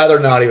actually rather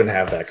not even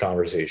have that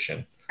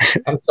conversation.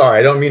 I'm sorry.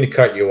 I don't mean to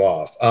cut you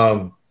off.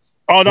 Oh,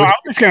 no, I'm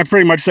just going to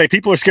pretty much say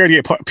people are scared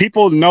to get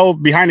people know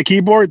behind the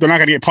keyboard, they're not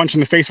going to get punched in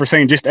the face for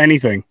saying just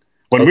anything.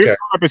 When we were growing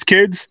up as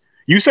kids,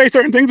 you say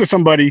certain things to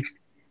somebody,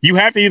 you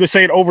have to either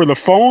say it over the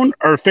phone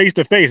or face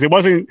to face. It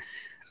wasn't,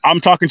 I'm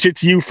talking shit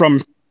to you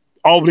from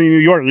Albany, New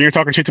York, and you're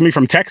talking shit to me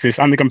from Texas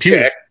on the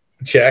computer.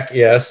 Check,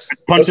 yes.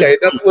 Okay,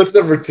 what's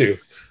number two?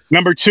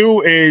 Number two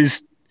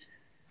is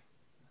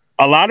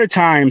a lot of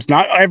times,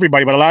 not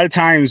everybody, but a lot of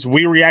times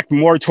we react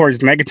more towards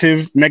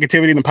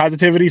negativity than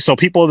positivity. So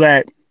people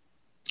that,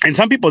 and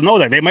some people know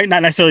that they might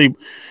not necessarily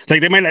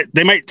like,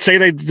 they might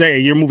say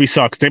your movie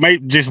sucks. They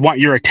might just want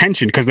your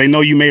attention because they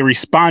know you may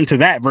respond to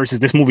that versus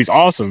this movie's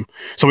awesome.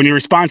 So when you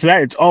respond to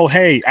that, it's, oh,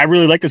 hey, I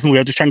really like this movie.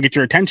 I'm just trying to get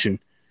your attention.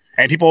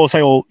 And people will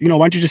say, well, you know,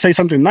 why don't you just say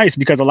something nice?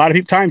 Because a lot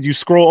of times you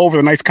scroll over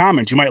the nice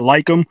comments. You might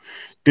like them.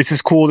 This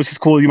is cool.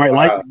 You might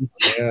like them.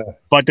 Yeah.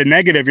 But the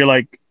negative, you're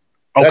like,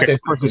 okay, this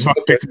person's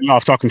fucking pissing me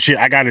off talking shit.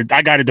 I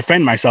gotta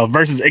defend myself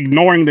versus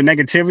ignoring the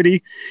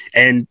negativity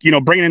and, you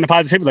know, bringing in the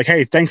positivity. Like,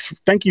 hey, thank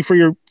you for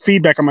your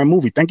feedback on my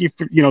movie. Thank you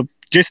for, you know,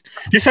 just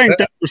saying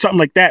or something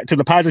like that to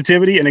the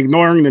positivity and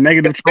ignoring the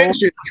negative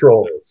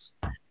trolls.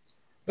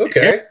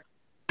 Okay.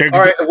 Yeah. All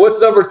right. What's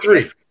number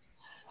three?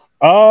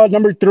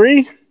 Number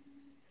three.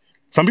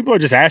 Some people are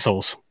just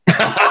assholes.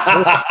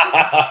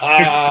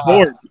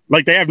 Bored.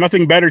 Like they have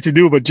nothing better to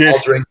do but just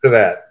I'll drink to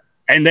that.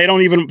 And they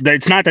don't even,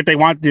 it's not that they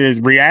want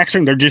the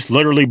reaction. They're just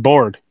literally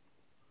bored.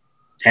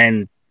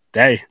 And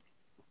hey.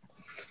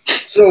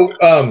 So,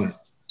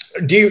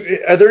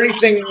 is there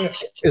anything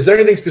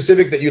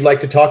specific that you'd like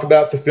to talk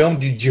about the film?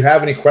 Did you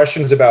have any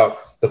questions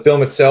about the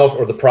film itself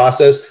or the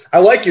process? I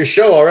like your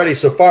show already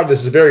so far.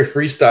 This is very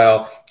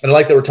freestyle. And I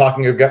like that we're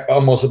talking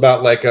almost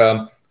about like,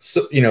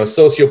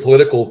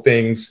 socio-political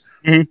things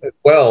as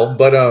well.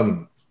 But,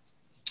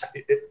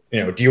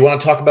 do you want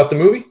to talk about the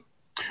movie?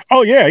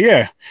 Oh,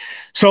 yeah.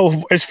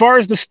 So as far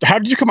as this, how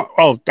did you come up?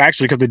 Oh,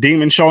 actually, because the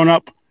demon showing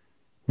up,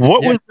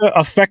 what was the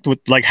effect with,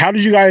 like, how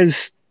did you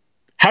guys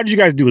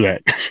do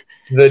that?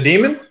 The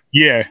demon?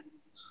 Yeah.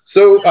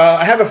 So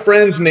I have a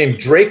friend named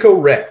Draco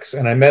Rex,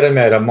 and I met him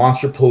at a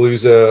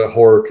Monsterpalooza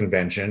horror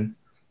convention.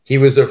 He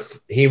was a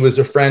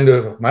friend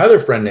of my other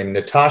friend named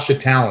Natasha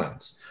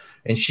Talons,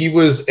 and she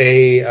was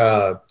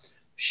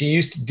she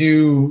used to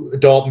do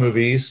adult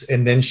movies,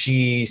 and then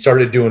she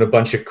started doing a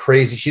bunch of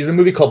crazy. She did a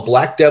movie called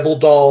Black Devil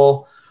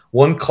Doll,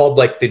 one called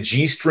like the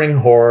G-String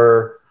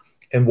Horror,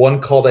 and one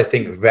called, I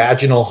think,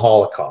 Vaginal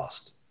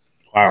Holocaust.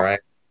 Wow. All right.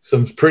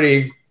 Some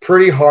pretty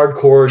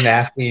hardcore,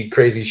 nasty,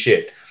 crazy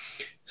shit.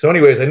 So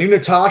anyways, I knew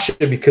Natasha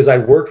because I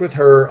worked with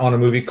her on a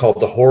movie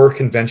called The Horror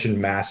Convention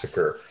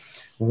Massacre,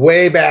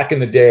 way back in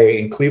the day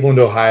in Cleveland,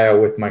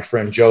 Ohio, with my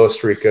friend Joe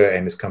Ostrika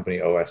and his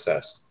company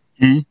OSS.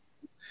 Mm-hmm.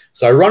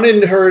 So I run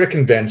into her at a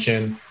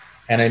convention,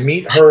 and I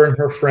meet her and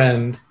her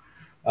friend,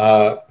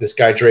 this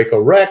guy Draco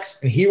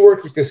Rex, and he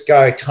worked with this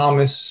guy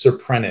Thomas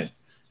Surprenin,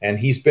 and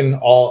he's been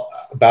all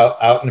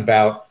about out and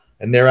about,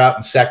 and they're out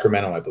in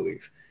Sacramento, I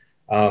believe.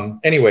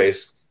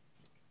 Anyways,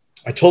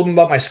 I told him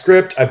about my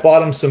script. I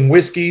bought him some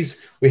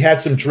whiskeys. We had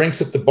some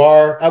drinks at the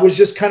bar. I was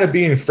just kind of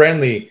being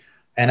friendly,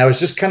 and I was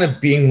just kind of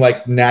being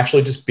like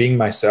naturally just being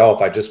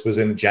myself. I just was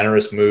in a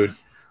generous mood.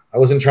 I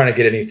wasn't trying to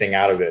get anything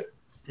out of it.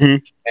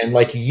 Mm-hmm. And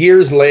like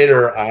years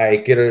later, I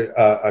get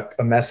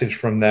a message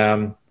from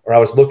them, or I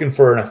was looking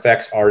for an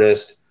effects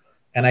artist,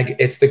 and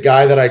it's the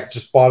guy that I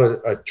just bought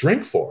a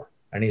drink for.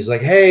 And he's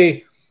like,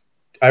 "Hey,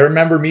 I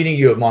remember meeting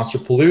you at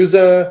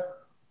Monsterpalooza.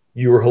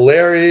 You were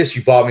hilarious.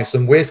 You bought me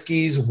some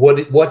whiskeys.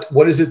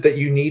 What is it that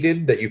you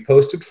needed that you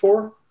posted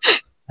for?"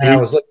 And I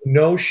was like,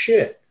 "No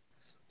shit."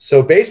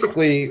 So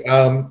basically,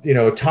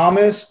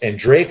 Thomas and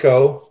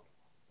Draco,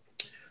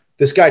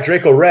 this guy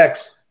Draco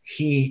Rex,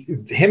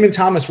 him and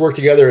Thomas work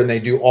together, and they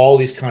do all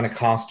these kind of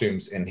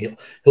costumes, and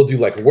he'll do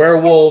like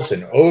werewolves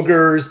and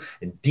ogres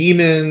and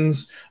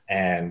demons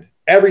and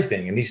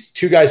everything. And these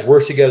two guys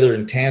work together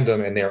in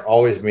tandem, and they're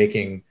always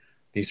making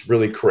these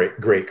really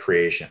great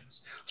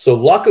creations. So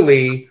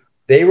luckily,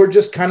 they were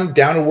just kind of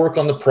down to work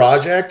on the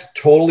project,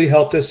 totally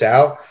helped us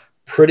out,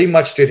 pretty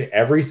much did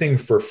everything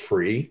for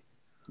free.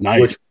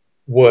 Nice. Which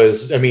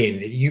was, I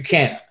mean,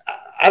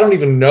 I don't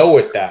even know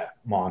what that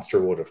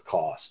monster would have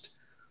cost.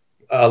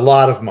 A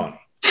lot of money.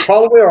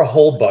 Probably our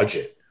whole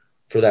budget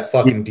for that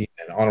fucking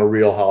demon on a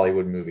real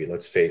Hollywood movie,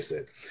 let's face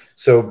it.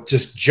 So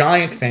just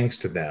giant thanks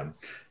to them.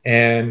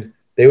 And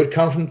they would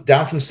come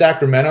down from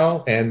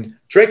Sacramento, and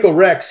Draco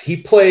Rex, he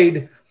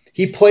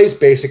plays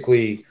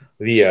basically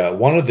the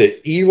one of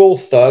the evil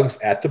thugs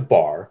at the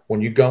bar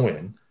when you go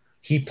in.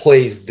 He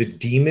plays the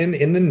demon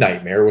in the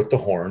nightmare with the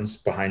horns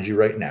behind you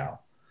right now.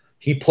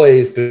 He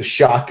plays the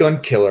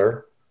shotgun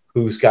killer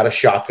who's got a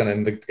shotgun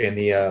in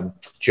the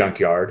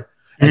junkyard,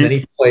 and then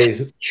he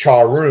plays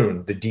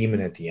Charoon, the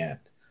demon at the end.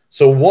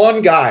 So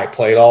one guy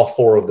played all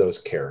four of those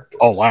characters.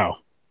 Oh wow,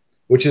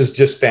 which is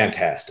just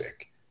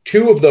fantastic.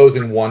 2 of those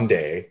in one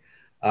day.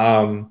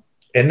 And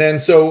then,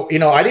 so,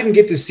 I didn't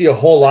get to see a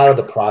whole lot of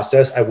the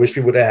process. I wish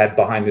we would have had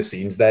behind the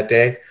scenes that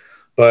day,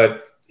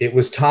 but it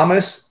was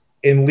Thomas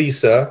and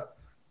Lisa.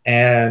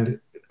 And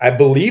I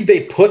believe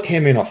they put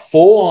him in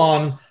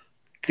a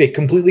they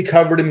completely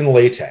covered him in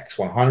latex,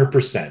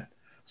 100%,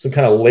 some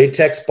kind of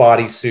latex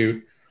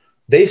bodysuit.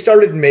 They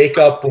started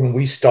makeup when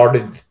we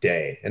started the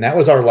day. And that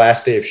was our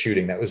last day of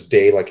shooting. That was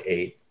day like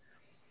 8.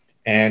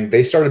 And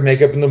they started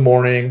makeup in the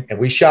morning, and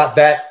we shot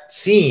that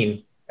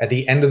scene at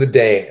the end of the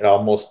day at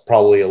almost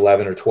probably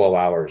 11 or 12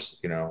 hours,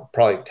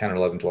 probably 10 or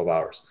 11, 12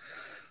 hours.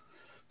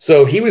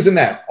 So he was in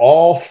that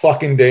all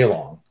fucking day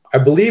long. I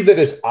believe that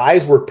his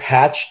eyes were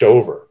patched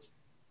over,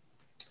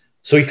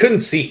 so he couldn't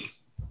see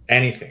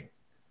anything.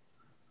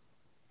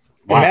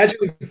 Wow.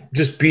 Imagine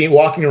just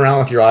walking around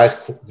with your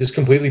eyes just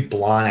completely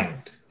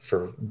blind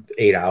for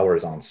 8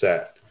 hours on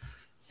set.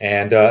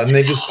 And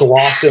they just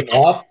glossed him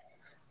up,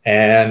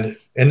 and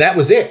that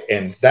was it.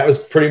 And that was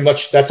pretty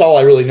much, that's all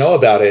I really know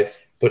about it.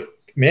 But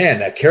man,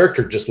 that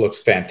character just looks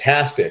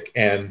fantastic.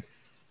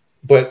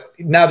 But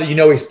now that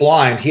he's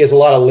blind, he has a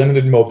lot of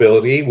limited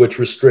mobility, which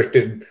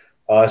restricted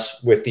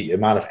us with the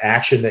amount of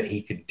action that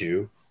he could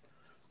do.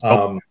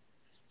 And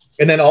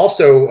then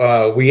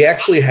also, we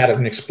actually had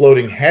an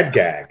exploding head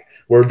gag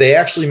where they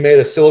actually made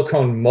a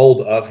silicone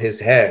mold of his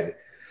head,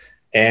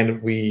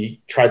 and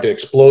we tried to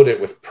explode it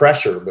with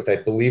pressure with, I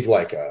believe,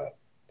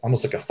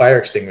 almost like a fire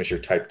extinguisher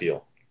type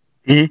deal.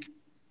 Mm-hmm.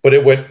 But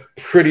it went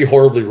pretty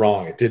horribly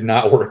wrong. It did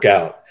not work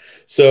out.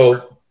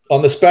 So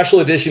on the special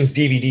editions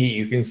DVD,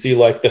 you can see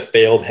like the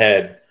failed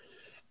head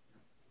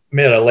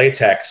made out of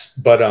latex,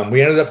 but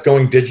we ended up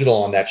going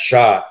digital on that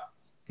shot.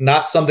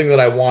 Not something that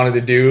I wanted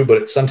to do,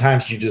 but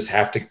sometimes you just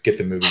have to get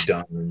the movie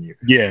done. And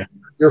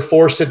you're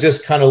forced to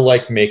just kind of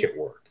like make it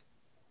work.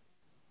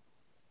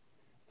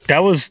 That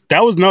was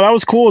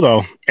cool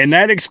though, and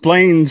that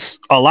explains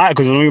a lot,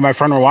 because when me and my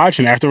friend were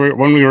watching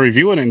when we were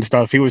reviewing it and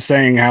stuff, he was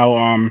saying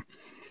how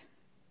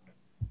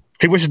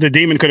he wishes the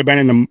demon could have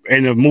been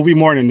in the movie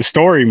more and in the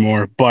story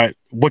more. But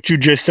what you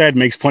just said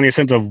makes plenty of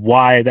sense of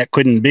why that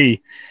couldn't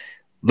be.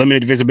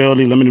 Limited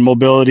visibility, limited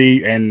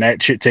mobility, and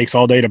that shit takes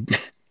all day to.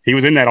 He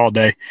was in that all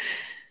day.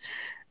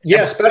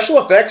 Yeah, special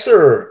effects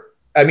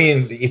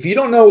if you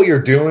don't know what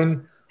you're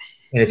doing,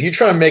 and if you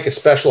try to make a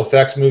special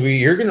effects movie,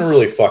 you're going to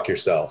really fuck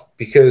yourself,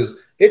 because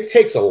it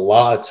takes a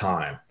lot of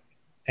time,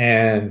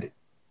 and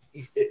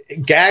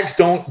gags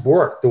don't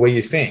work the way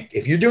you think.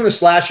 If you're doing a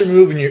slasher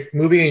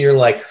movie and you're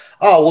like,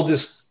 oh, we'll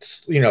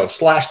just,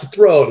 slash the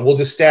throat, and we'll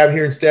just stab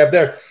here and stab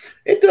there,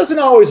 it doesn't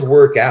always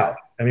work out.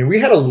 I mean, we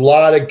had a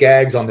lot of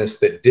gags on this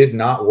that did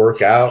not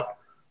work out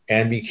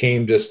and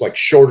became just like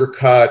shorter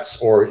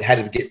cuts, or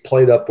had to get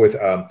played up with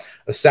a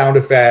sound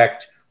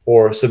effect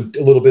or a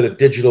little bit of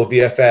digital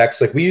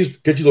VFX. Like, we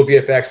used digital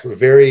VFX, but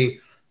very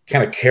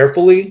kind of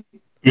carefully.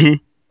 Mm-hmm.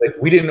 like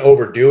we didn't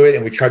overdo it,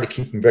 and we tried to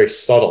keep them very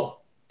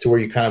subtle to where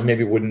you kind of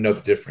maybe wouldn't know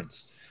the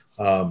difference.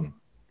 But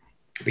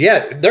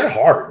yeah, they're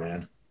hard,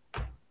 man.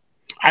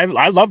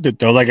 I loved it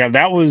though. Like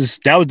that was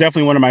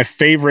definitely one of my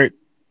favorite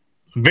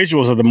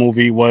visuals of the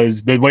movie,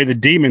 was the way the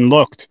demon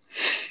looked.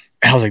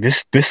 And I was like,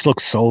 this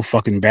looks so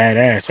fucking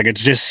badass. Like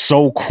it's just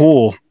so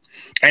cool.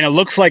 And it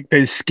looks like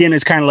the skin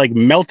is kind of like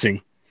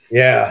melting.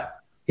 Yeah.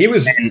 It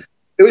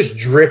was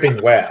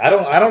dripping wet. I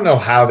don't know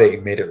how they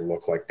made it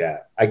look like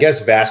that. I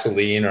guess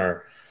Vaseline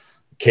or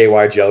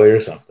KY jelly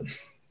or something.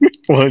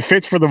 Well, it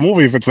fits for the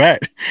movie if it's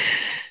that.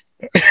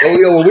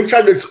 When we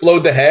tried to explode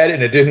the head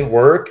and it didn't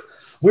work,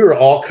 we were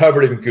all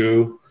covered in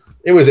goo.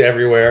 It was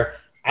everywhere.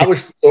 I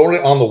was throwing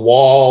it on the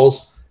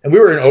walls, and we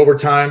were in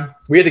overtime.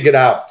 We had to get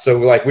out. So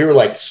we were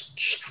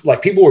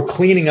like people were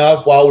cleaning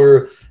up while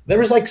there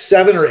was like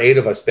 7 or 8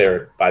 of us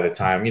there by the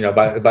time,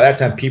 by that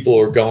time people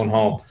were going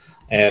home,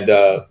 and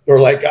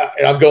we're like,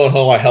 I'm going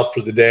home. I helped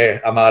for the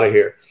day. I'm out of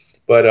here.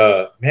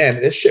 But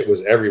man, this shit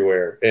was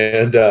everywhere.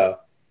 And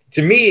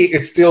to me,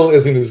 it still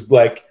isn't as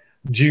like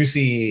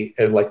juicy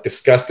and like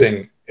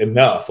disgusting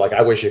enough. Like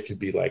I wish it could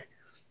be like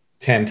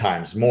 10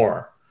 times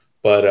more,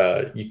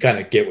 but you kind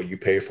of get what you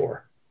pay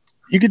for.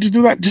 You could just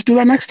do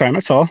that next time.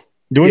 That's all.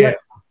 Doing that.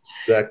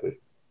 Exactly.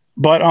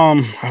 But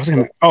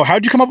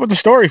how'd you come up with the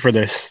story for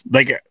this?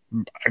 Like,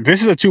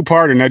 this is a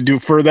 2-parter, and I do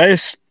for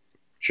this.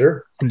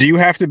 Sure. Do you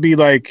have to be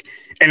like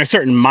in a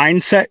certain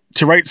mindset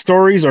to write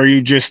stories, or are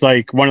you just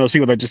like one of those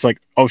people that just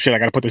like, oh shit, I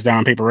got to put this down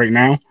on paper right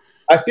now?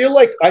 I feel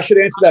like I should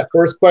answer that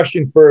first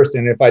question first,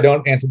 and if I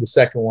don't answer the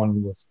second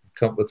one, let's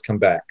come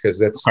back, because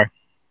that's okay.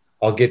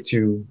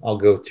 I'll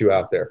go 2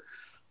 out there.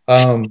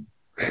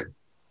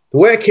 The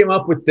way I came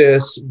up with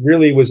this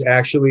really was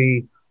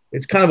actually,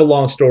 it's kind of a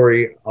long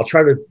story. I'll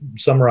try to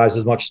summarize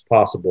as much as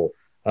possible.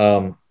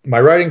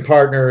 My writing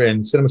partner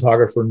and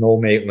cinematographer,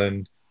 Noel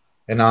Maitland,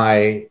 and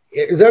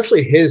it was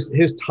actually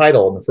his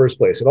title in the first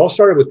place. It all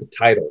started with the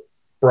title,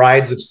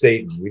 Brides of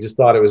Satan. We just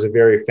thought it was a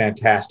very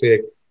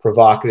fantastic,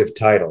 provocative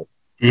title.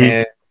 Mm-hmm.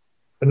 And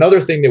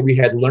another thing that we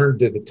had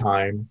learned at the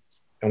time,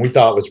 and we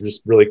thought was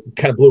just really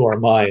kind of blew our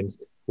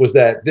minds, was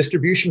that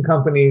distribution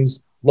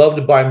companies love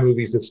to buy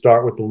movies that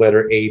start with the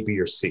letter A, B,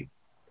 or C,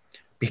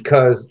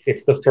 because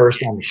it's the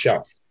first on the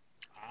shelf.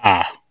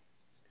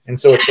 And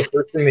so it's the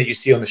first thing that you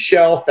see on the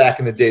shelf back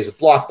in the days of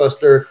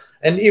Blockbuster.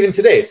 And even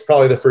today, it's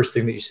probably the first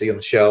thing that you see on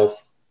the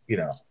shelf,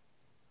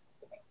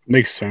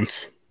 Makes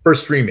sense. For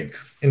streaming.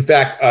 In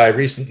fact, I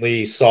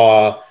recently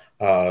saw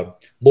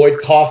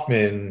Lloyd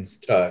Kaufman's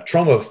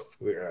Troma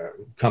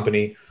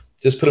company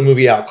just put a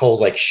movie out called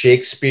like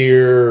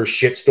Shakespeare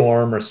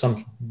Shitstorm or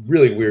some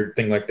really weird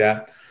thing like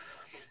that.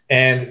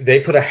 And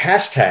they put a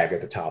hashtag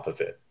at the top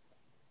of it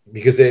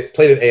because it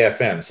played at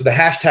AFM. So the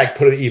hashtag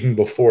put it even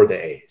before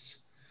the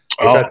A's,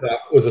 which I thought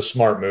was a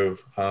smart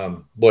move.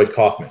 Lloyd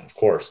Kaufman, of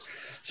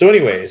course. So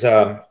anyways,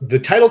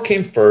 the title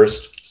came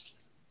first,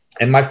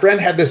 and my friend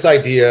had this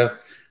idea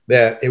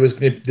that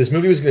this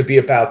movie was going to be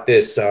about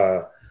this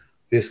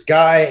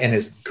guy and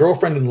his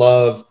girlfriend in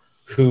love,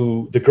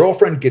 who the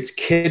girlfriend gets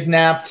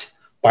kidnapped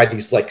by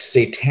these like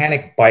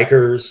satanic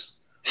bikers,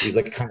 these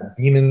like kind of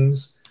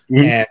demons.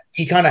 Mm-hmm. And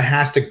he kind of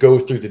has to go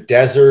through the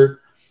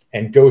desert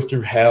and go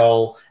through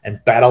hell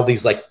and battle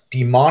these like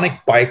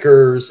demonic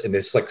bikers and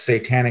this like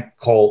satanic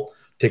cult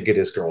to get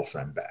his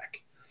girlfriend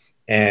back.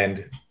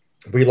 And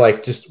we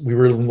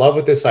were in love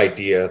with this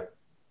idea.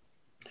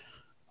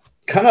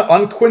 Kind of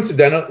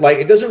uncoincidental, like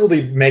it doesn't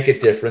really make a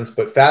difference,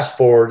 but fast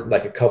forward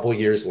like a couple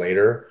years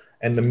later,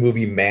 and the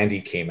movie Mandy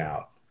came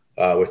out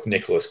with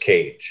Nicolas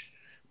Cage,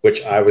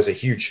 which I was a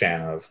huge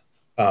fan of.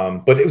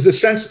 But it was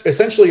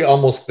essentially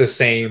almost the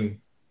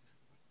same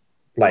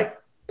like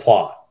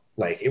plot.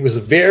 Like it was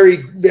very,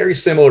 very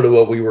similar to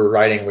what we were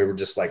writing. We were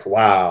just like,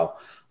 wow,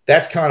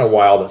 that's kind of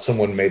wild that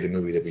someone made the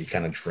movie that we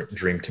kind of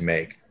dreamed to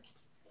make.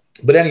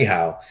 But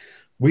anyhow,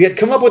 we had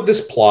come up with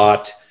this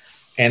plot,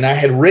 and I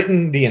had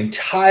written the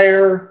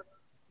entire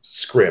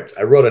script.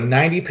 I wrote a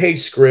 90-page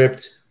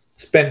script,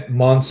 spent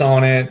months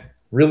on it,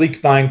 really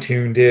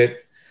fine-tuned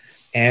it,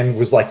 and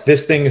was like,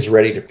 this thing is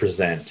ready to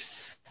present.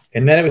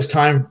 And then it was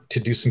time to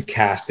do some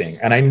casting.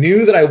 And I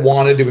knew that I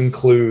wanted to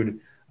include,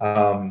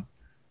 like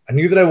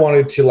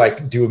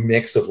do a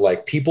mix of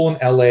like people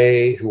in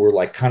LA who were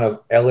like kind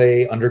of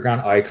LA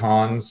underground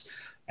icons.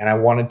 And I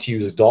wanted to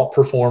use adult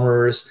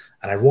performers,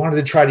 and I wanted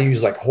to try to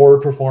use like horror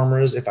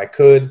performers if I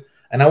could.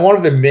 And I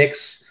wanted to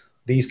mix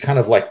these kind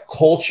of like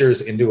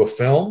cultures into a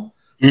film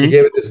to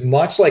give it as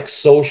much like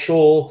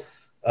social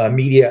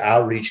media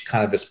outreach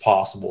kind of as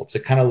possible, to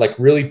kind of like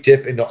really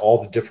dip into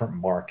all the different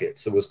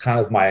markets. It was kind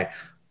of my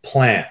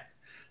plan.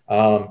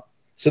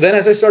 So then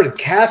as I started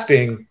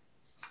casting,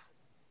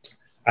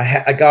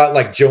 I got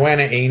like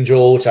Joanna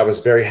Angel, which I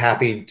was very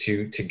happy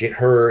to get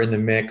her in the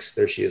mix.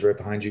 There she is right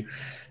behind you.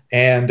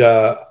 And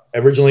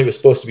originally it was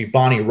supposed to be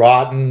Bonnie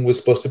Rotten was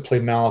supposed to play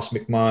Malice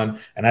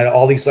McMahon. And I had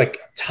all these like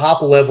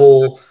top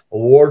level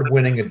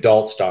award-winning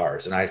adult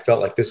stars. And I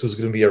felt like this was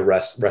going to be a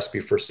recipe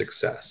for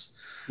success.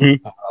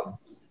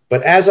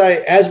 But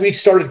as we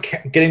started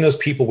getting those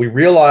people, we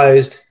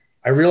realized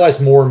I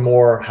realized more and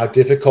more how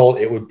difficult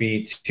it would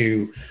be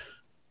to,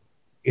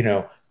 you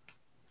know,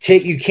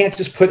 you can't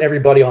just put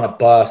everybody on a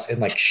bus and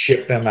like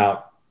ship them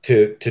out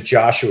to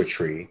Joshua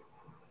Tree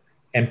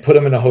and put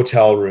them in a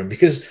hotel room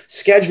because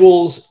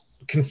schedules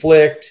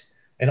conflict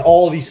and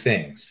all of these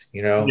things,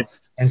 you know? Yeah.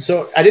 And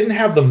so I didn't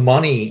have the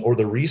money or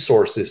the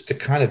resources to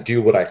kind of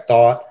do what I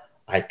thought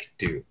I could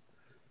do.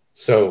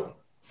 So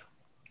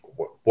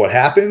what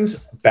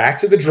happens? Back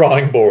to the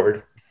drawing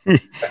board. I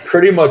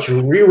pretty much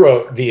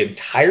rewrote the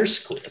entire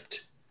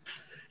script.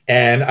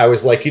 And I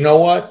was like, you know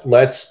what?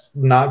 Let's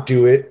not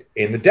do it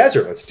in the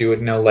desert. Let's do it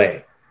in LA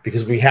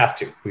because we have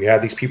to. We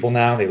have these people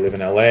now. They live in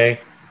LA,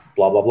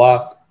 blah, blah,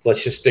 blah.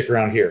 Let's just stick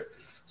around here.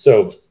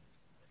 So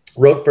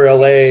wrote for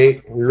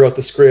LA, rewrote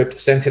the script,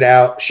 sent it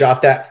out,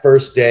 shot that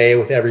first day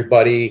with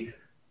everybody.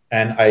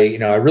 And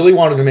I really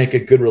wanted to make a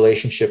good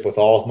relationship with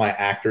all of my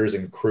actors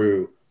and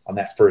crew on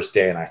that first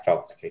day. And I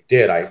felt like I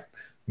did. I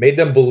made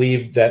them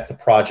believe that the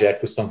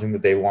project was something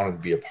that they wanted to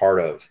be a part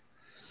of.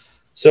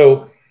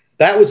 So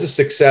that was a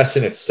success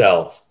in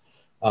itself.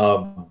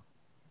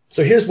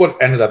 So here's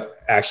what ended up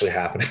actually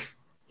happening.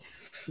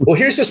 Well,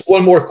 here's just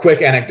one more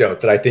quick anecdote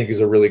that I think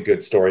is a really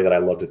good story that I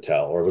love to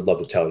tell, or would love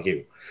to tell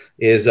you,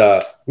 is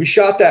we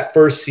shot that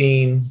first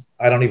scene.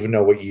 I don't even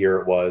know what year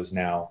it was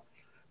now,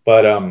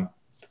 but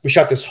we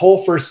shot this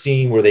whole first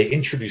scene where they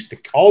introduced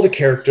all the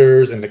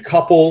characters and the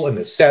couple and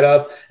the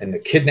setup and the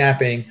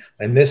kidnapping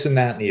and this and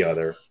that and the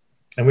other.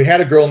 And we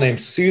had a girl named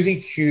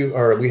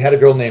we had a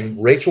girl named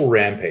Rachel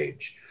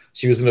Rampage.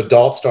 She was an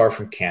adult star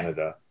from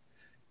Canada.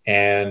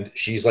 And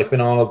she's like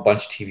been on a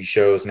bunch of TV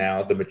shows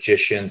now, The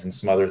Magicians and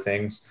some other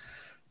things.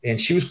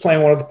 And she was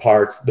playing one of the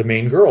parts, the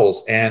main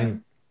girls.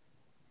 And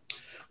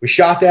we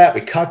shot that, we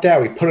cut that,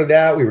 we put it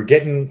out. We were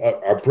getting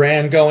our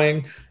brand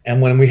going.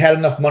 And when we had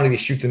enough money to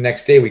shoot the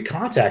next day, we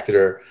contacted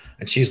her.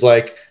 And she's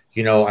like,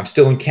 I'm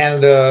still in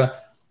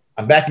Canada.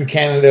 I'm back in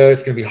Canada.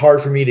 It's going to be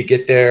hard for me to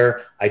get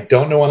there. I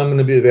don't know when I'm going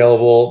to be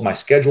available. My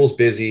schedule's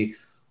busy,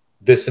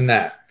 this and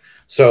that.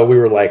 So we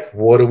were like,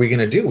 what are we going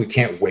to do? We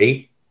can't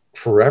wait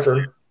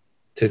forever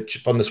to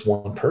chip on this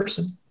one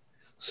person.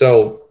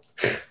 So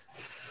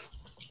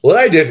what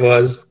I did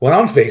was went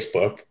on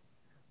Facebook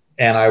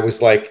and I was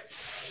like,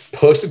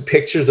 posted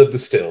pictures of the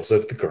stills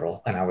of the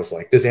girl. And I was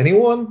like, does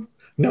anyone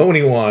know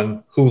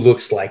anyone who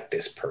looks like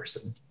this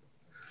person?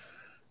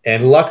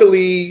 And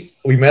luckily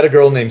we met a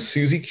girl named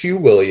Susie Q.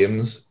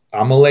 Williams,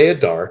 Amalea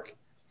Dark.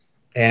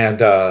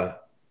 And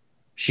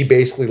she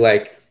basically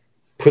like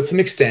put some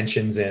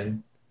extensions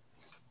in,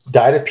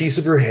 dyed a piece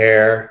of her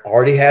hair,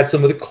 already had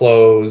some of the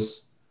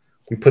clothes.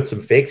 We put some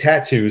fake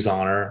tattoos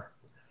on her,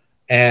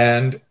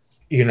 and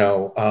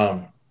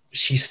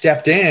she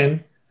stepped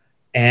in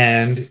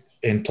and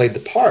played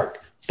the part.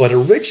 But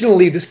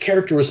originally, this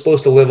character was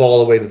supposed to live all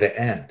the way to the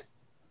end.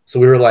 So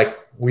we were like,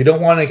 we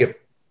don't want to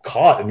get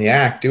caught in the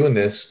act doing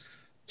this,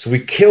 so we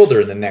killed her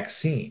in the next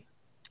scene.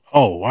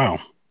 Oh wow!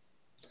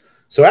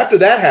 So after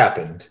that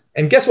happened,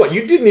 and guess what?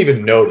 You didn't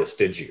even notice,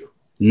 did you?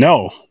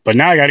 No, but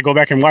now I got to go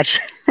back and watch.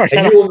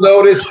 And you will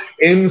notice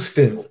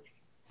instantly.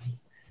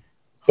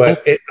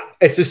 But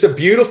it's just a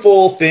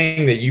beautiful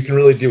thing that you can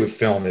really do with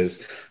film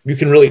is you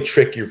can really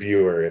trick your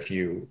viewer if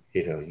you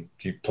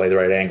play the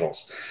right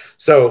angles.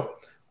 So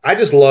I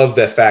just love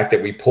the fact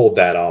that we pulled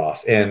that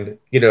off. And,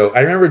 I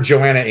remember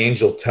Joanna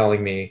Angel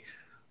telling me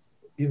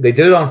they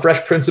did it on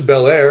Fresh Prince of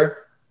Bel-Air.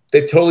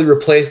 They totally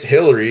replaced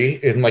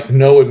Hillary and like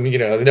no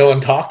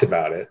one talked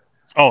about it.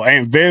 Oh,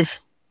 Aunt Viv.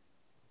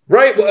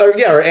 Right. Well,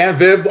 yeah. Or Aunt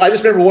Viv. I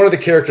just remember one of the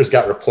characters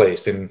got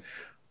replaced and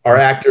our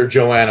actor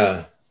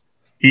Joanna.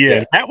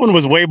 Yeah, that one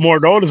was way more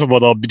noticeable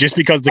though, just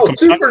because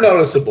super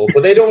noticeable,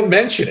 but they don't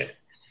mention it.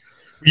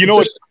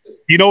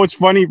 What's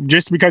funny?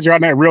 Just because you're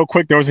on that real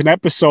quick, there was an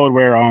episode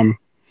where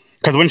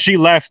because when she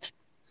left,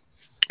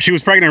 she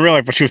was pregnant in real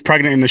life, but she was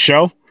pregnant in the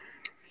show.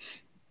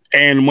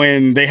 And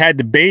when they had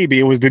the baby,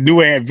 it was the new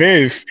Aunt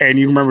Viv, and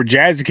you remember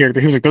Jazz's character.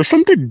 He was like, "There's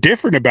something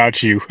different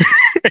about you."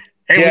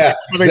 Yeah,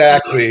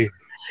 exactly.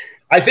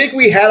 I think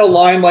we had a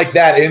line like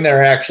that in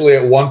there actually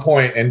at one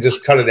point, and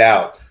just cut it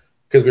out.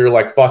 Because we were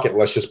like, fuck it,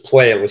 let's just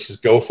play it. Let's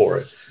just go for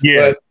it.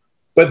 Yeah.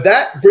 But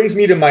that brings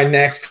me to my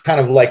next kind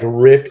of like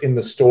rift in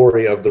the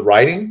story of the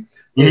writing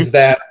is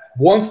that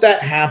once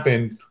that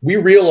happened, we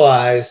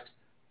realized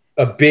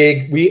a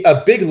big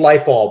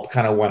light bulb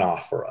kind of went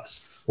off for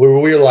us where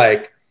we were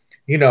like,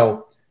 we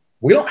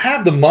don't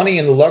have the money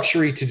and the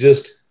luxury to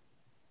just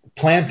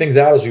plan things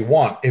out as we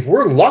want. If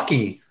we're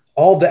lucky,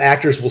 all the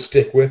actors will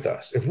stick with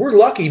us. If we're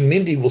lucky,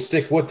 Mindy will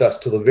stick with us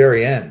to the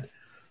very end.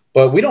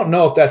 But we don't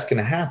know if that's going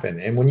to happen.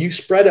 And when you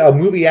spread a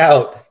movie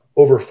out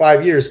over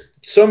 5 years,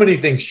 so many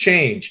things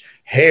change.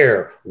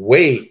 Hair,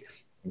 weight,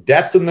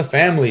 deaths in the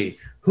family,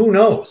 who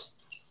knows?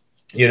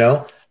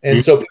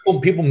 And so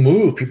people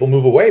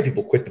move away,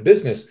 people quit the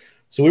business.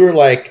 So we were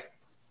like,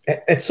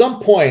 at some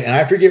point, and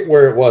I forget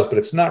where it was, but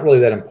it's not really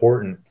that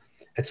important.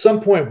 At some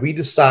point, we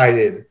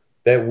decided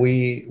that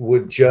we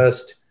would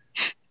just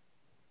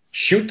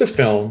shoot the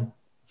film,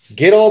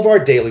 get all of our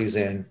dailies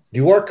in,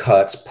 do our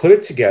cuts, put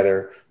it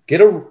together,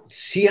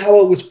 see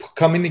how it was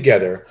coming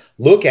together,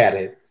 look at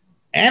it,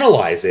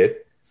 analyze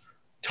it,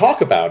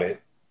 talk about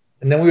it,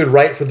 and then we would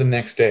write for the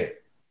next day.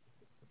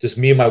 Just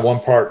me and my one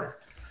partner.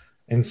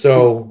 And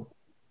so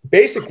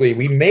basically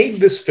we made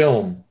this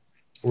film.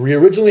 We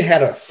originally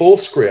had a full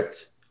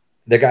script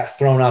that got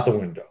thrown out the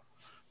window.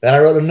 Then I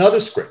wrote another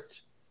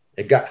script.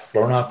 It got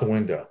thrown out the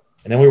window.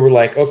 And then we were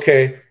like,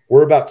 okay,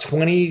 we're about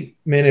 20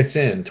 minutes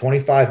in,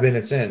 25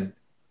 minutes in.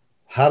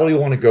 How do we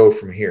want to go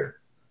from here?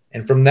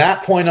 And from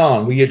that point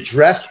on, we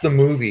addressed the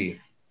movie.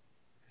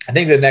 I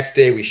think the next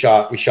day we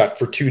shot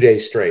for 2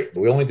 days straight,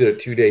 but we only did a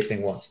 2-day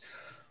thing once.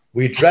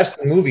 We addressed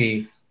the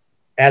movie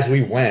as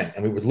we went,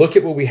 and we would look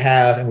at what we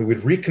have, and we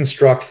would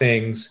reconstruct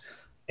things,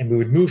 and we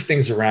would move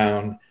things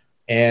around.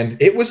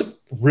 And it was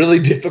a really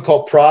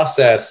difficult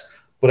process,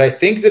 but I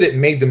think that it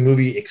made the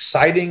movie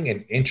exciting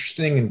and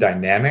interesting and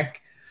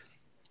dynamic.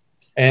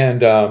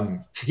 And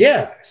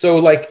so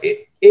like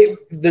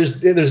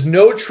there's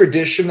no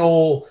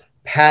traditional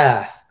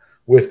path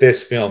with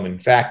this film. In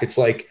fact, it's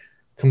like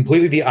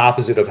completely the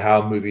opposite of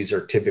how movies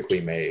are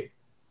typically made,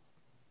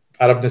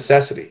 out of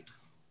necessity.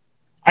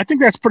 I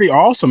think that's pretty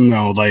awesome,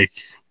 though. Like,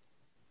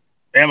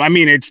 I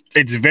mean, it's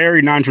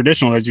very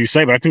non-traditional, as you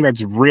say, but I think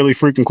that's really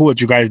freaking cool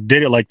that you guys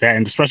did it like that,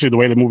 and especially the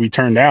way the movie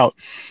turned out.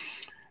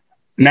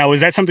 Now,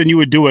 is that something you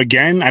would do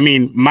again? I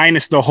mean,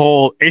 minus the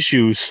whole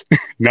issues.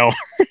 No.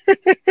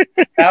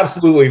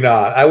 Absolutely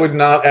not. I would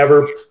not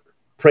ever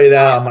pray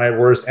that on my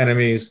worst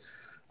enemies.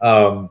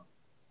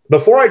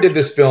 Before I did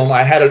this film,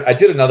 I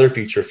did another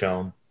feature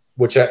film,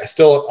 which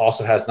still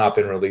also has not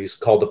been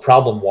released, called The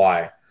Problem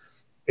Why.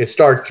 It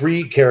starred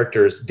 3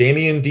 characters,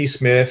 Damian D.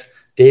 Smith,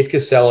 Dave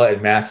Casella,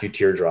 and Matthew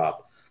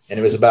Teardrop. And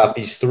it was about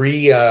these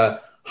 3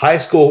 high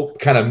school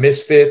kind of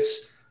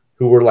misfits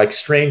who were like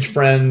strange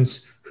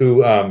friends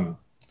who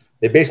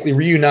they basically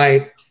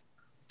reunite,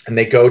 and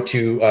they go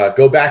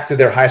back to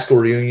their high school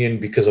reunion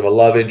because of a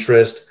love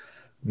interest,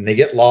 and they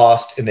get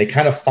lost, and they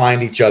kind of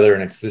find each other,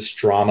 and it's this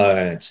drama,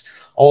 and it's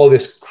all of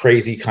this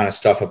crazy kind of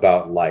stuff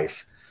about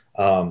life.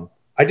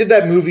 I did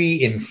that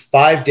movie in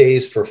 5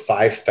 days for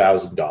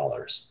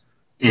 $5,000.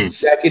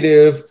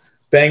 Consecutive,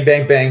 bang,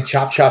 bang, bang,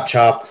 chop, chop,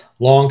 chop,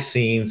 long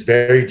scenes,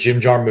 very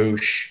Jim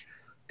Jarmusch,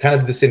 kind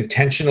of this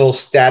intentional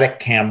static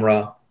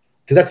camera,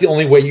 because that's the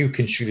only way you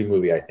can shoot a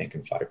movie, I think,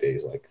 in 5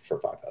 days, like for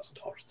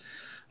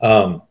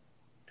 $5,000.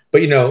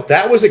 But, you know,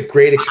 that was a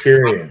great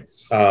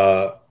experience.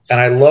 And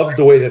I loved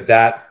the way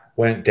that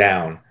went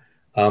down.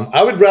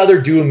 I would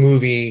rather do a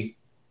movie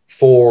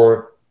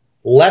for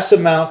less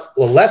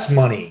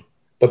money,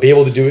 but be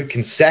able to do it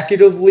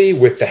consecutively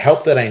with the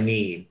help that I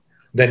need,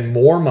 than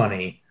more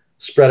money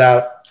spread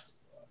out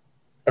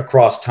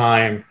across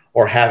time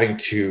or having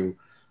to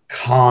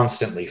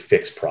constantly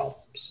fix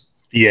problems.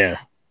 Yeah,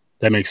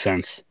 that makes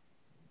sense.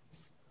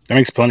 That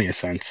makes plenty of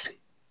sense.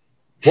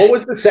 What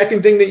was the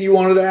second thing that you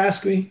wanted to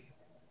ask me?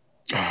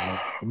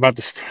 About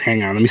this,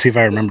 hang on, let me see if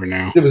I remember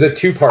now. It was a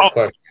 2-part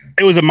question.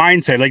 It was a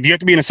mindset. Like, do you have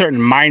to be in a certain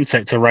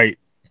mindset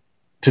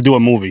to do a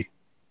movie?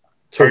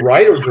 To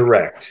write or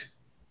direct?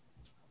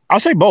 I'll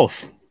say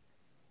both.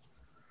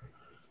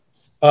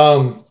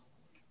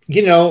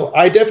 You know,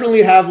 I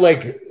definitely have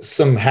like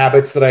some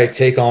habits that I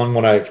take on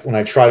when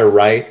I try to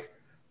write.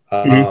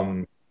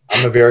 I'm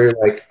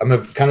a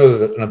kind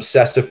of an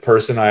obsessive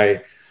person.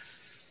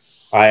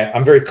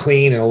 I'm very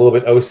clean and a little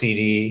bit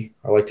OCD.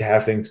 I like to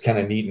have things kind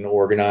of neat and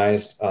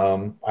organized.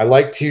 I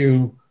like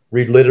to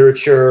read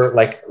literature,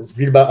 like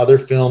read about other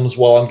films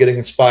while I'm getting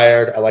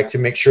inspired. I like to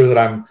make sure that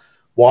I'm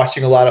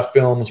watching a lot of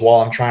films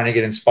while I'm trying to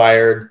get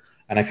inspired,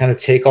 and I kind of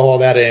take all of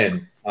that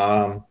in.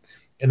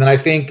 And then I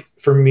think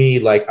for me,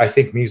 like, I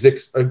think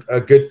music's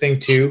a good thing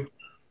too.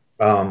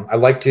 I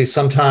like to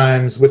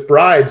sometimes with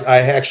brides, I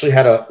actually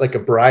had a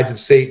Brides of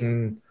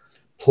Satan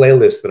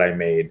playlist that I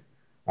made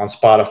on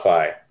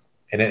Spotify,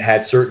 and it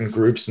had certain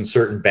groups and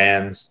certain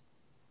bands,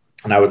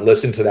 and I would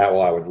listen to that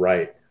while I would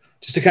write,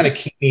 just to kind of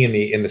keep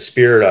me in the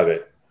spirit of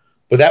it.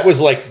 But that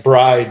was like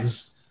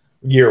Brides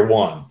year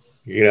 1,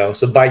 you know?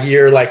 So by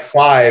year like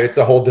 5, it's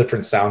a whole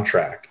different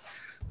soundtrack.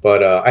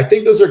 But I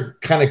think those are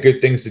kind of good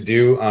things to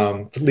do,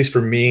 at least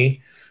for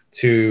me,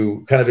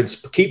 to kind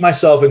of keep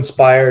myself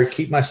inspired,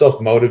 keep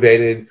myself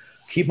motivated,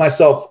 keep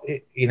myself,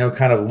 you know,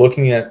 kind of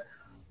looking at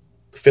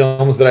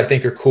films that I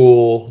think are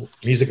cool,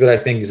 music that I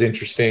think is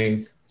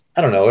interesting.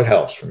 I don't know. It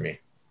helps for me.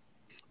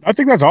 I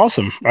think that's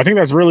awesome. I think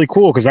that's really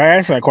cool, because I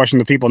asked that question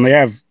to people,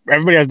 and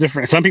everybody has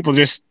different. Some people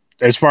just,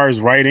 as far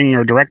as writing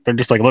or direct, they're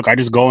just like, look, I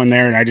just go in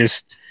there and the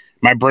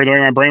way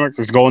my brain works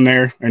is go in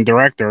there and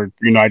direct, or,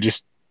 you know,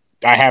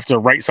 I have to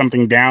write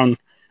something down.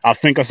 I'll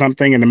think of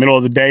something in the middle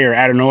of the day, or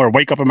I don't know, or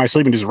wake up in my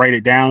sleep and just write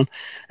it down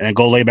and then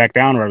go lay back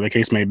down, whatever the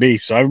case may be.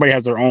 So everybody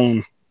has their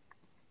own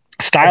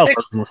style.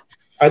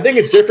 I think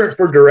it's different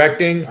for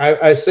directing.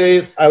 I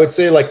would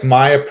say like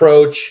my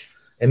approach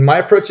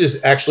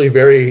is actually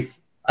very,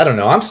 I don't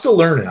know, I'm still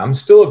learning. I'm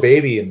still a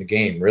baby in the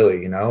game,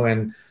 really, you know?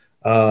 And,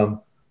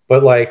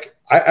 but like,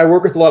 I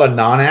work with a lot of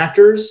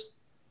non-actors.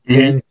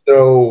 Mm-hmm. And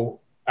so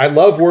I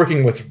love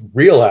working with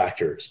real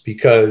actors,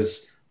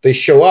 because they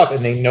show up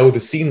and they know the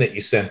scene that you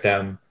sent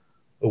them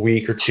a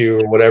week or 2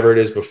 or whatever it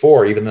is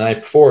before, even the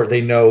night before. They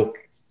know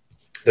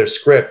their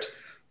script.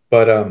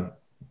 But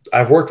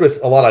I've worked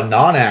with a lot of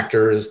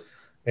non-actors,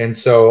 and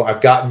so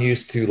I've gotten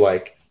used to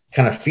like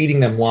kind of feeding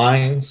them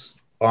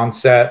lines on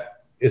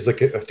set is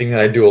like a thing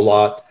that I do a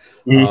lot.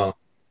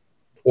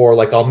 Or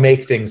like I'll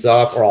make things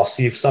up, or I'll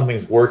see if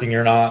something's working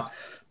or not.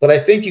 But I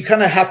think you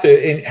kind of have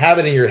to have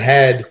it in your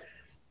head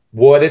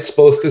what it's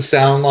supposed to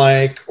sound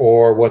like,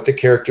 or what the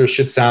character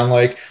should sound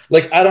like.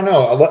 Like, I don't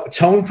know,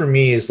 tone for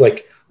me is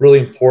like really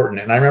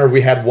important. And I remember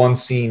we had one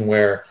scene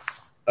where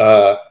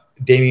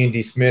Damian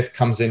D. Smith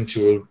comes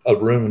into a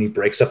room and he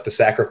breaks up the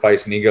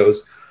sacrifice, and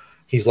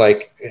he's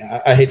like,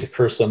 I hate to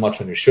curse so much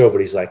on your show,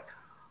 but he's like,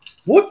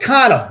 what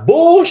kind of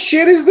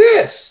bullshit is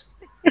this?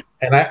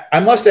 And I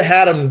must have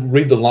had him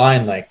read the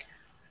line like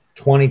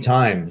 20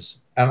 times.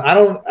 And I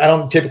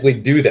don't typically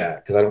do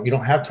that because you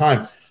don't have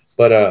time.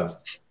 But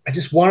I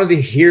just wanted to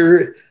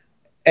hear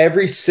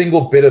every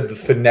single bit of the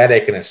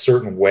phonetic in a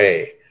certain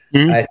way.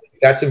 And I think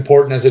that's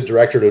important as a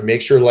director, to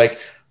make sure like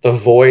the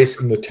voice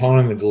and the tone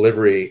and the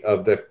delivery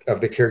of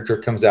the character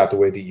comes out the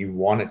way that you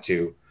want it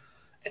to.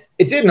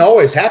 It didn't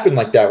always happen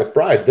like that with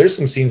Brides. There's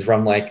some scenes where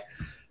I'm like,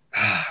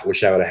 I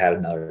wish I would have had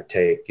another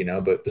take,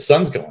 but the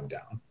sun's going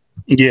down.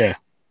 Yeah.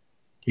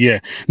 Yeah.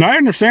 No, I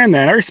understand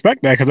that. I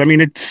respect that, because I mean,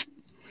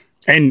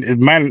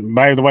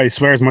 by the way,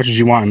 swear as much as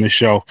you want in this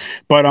show.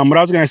 But what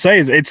I was gonna say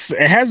is it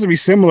has to be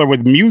similar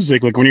with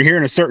music. Like when you're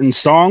hearing a certain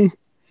song,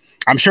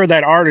 I'm sure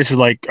that artist is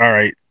like, all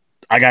right,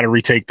 I gotta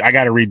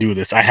redo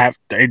this.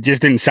 It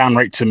just didn't sound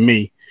right to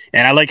me.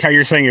 And I like how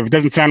you're saying if it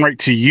doesn't sound right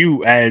to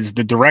you as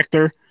the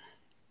director,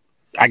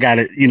 I got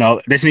it,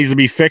 this needs to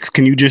be fixed.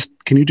 Can you just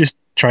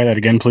try that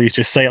again, please?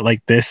 Just say it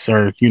like this,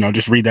 or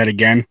just read that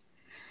again.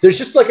 There's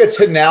just like a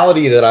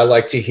tonality that I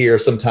like to hear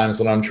sometimes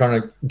when I'm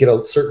trying to get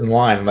a certain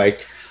line.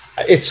 Like,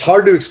 it's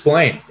hard to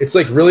explain. It's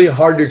like really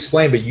hard to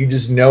explain, but you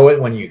just know it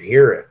when you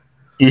hear it.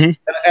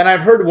 And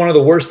I've heard one of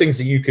the worst things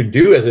that you can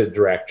do as a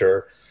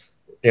director,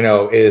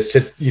 is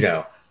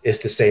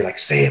to say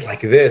it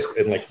like this,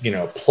 and like,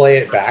 play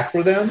it back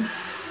for them.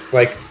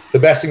 Like, the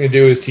best thing to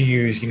do is to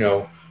use,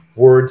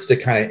 words to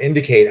kind of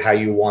indicate how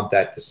you want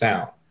that to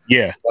sound.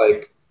 Yeah.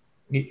 Like,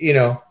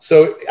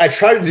 so I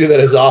try to do that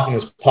as often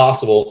as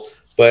possible.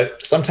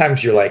 But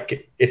sometimes you're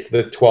like, it's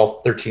the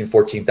 12th, 13th,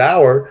 14th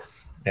hour,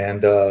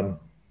 and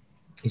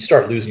you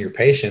start losing your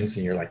patience,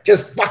 and you're like,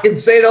 just fucking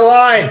say the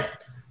line.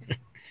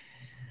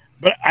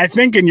 But I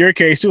think in your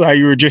case too, how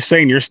you were just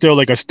saying, you're still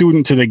like a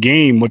student to the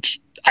game,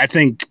 which I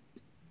think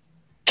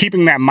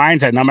keeping that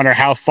mindset, no matter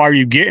how far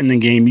you get in the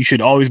game, you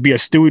should always be a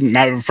student,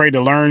 not afraid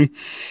to learn.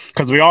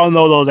 Because we all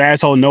know those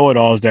asshole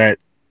know-it-alls that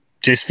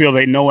just feel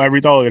they know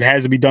everything. Oh, it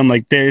has to be done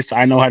like this.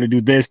 I know how to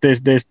do this.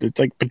 It's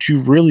like, but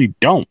you really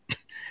don't.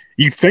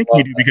 You think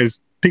you do, because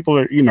people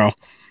are,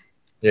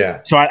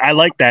 Yeah. So I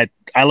like that.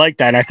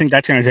 I think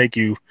that's definitely going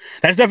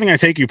to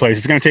take you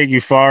places. It's going to take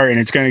you far, and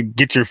it's going to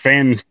get your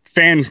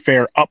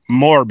fanfare up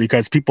more,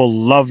 because people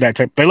love that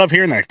type. They love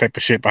hearing that type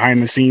of shit,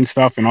 behind the scenes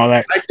stuff and all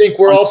that. I think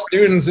we're all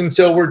students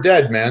until we're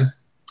dead, man.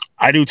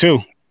 I do too.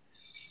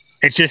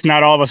 It's just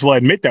not all of us will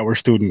admit that we're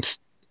students.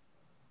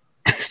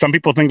 Some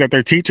people think that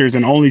they're teachers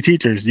and only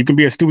teachers. You can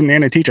be a student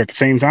and a teacher at the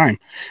same time.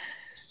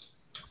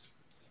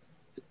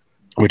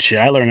 Which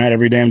I learn that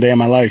every damn day of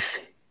my life.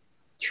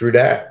 True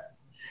that.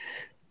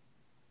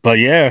 But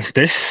yeah,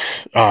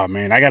 oh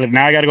man, I gotta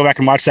go back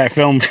and watch that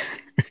film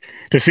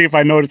to see if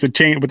I noticed a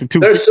change with the two.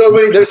 There's so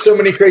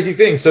many crazy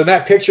things. So in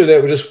that picture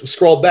that we just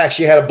scrolled back,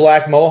 she had a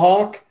black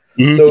mohawk.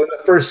 So in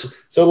the first,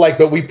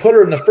 but we put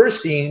her in the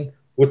first scene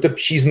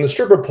she's in the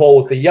stripper pole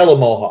with the yellow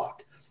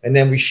mohawk. And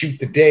then we shoot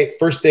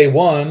first day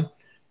one,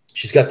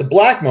 she's got the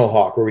black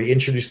mohawk where we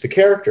introduce the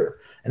character.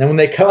 And then when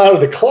they come out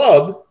of the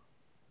club,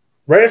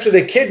 right after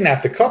they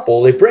kidnap the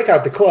couple, they break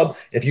out the club.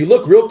 If you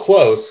look real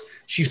close,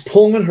 she's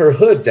pulling her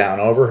hood down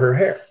over her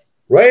hair,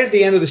 right at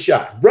the end of the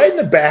shot, right in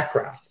the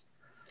background,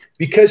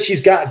 because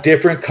she's got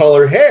different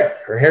color hair.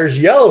 Her hair's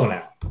yellow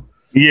now.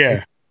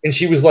 Yeah. And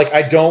she was like,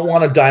 I don't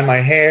want to dye my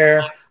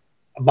hair,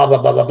 blah,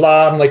 blah, blah, blah,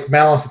 blah. I'm like,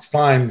 Malice, it's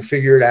fine. We'll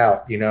figure it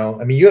out.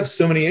 I mean, you have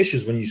so many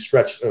issues when you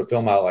stretch a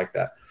film out like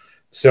that.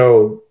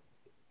 So,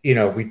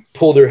 we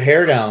pulled her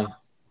hair down,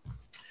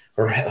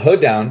 her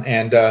hood down,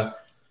 and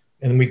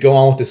then we go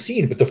on with the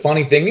scene. But the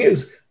funny thing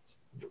is,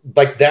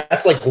 like,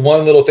 that's like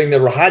one little thing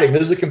that we're hiding.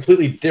 There's a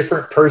completely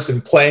different person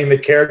playing the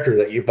character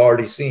that you've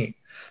already seen.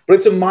 But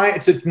it's a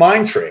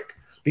mind trick,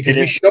 because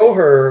we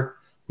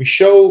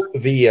show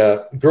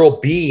the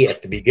girl B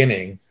at the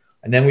beginning,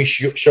 and then we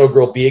show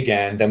girl B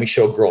again, then we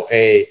show girl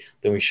A,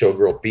 then we show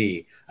girl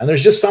B. And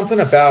there's just something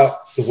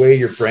about the way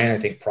your brain, I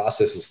think,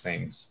 processes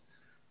things.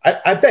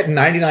 I bet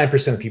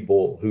 99% of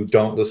people who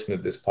don't listen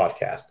to this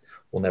podcast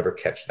will never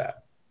catch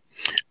that.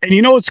 And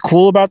you know what's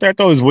cool about that,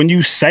 though, is when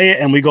you say it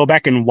and we go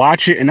back and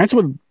watch it, and that's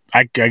what,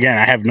 I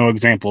have no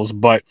examples,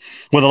 but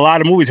with a lot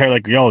of movies, they're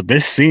like, yo,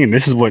 this scene,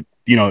 this is what,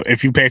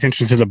 if you pay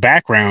attention to the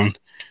background,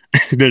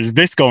 there's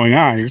this going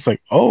on. You're just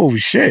like, oh,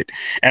 shit.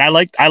 And I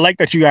like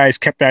that you guys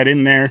kept that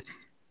in there.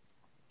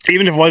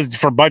 Even if it was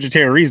for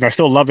budgetary reasons, I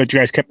still love that you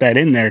guys kept that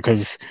in there,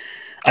 because,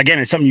 again,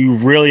 it's something you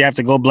really have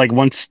to go, like,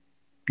 once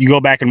you go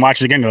back and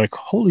watch it again, you're like,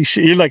 holy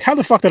shit! You're like, how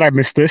the fuck did I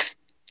miss this?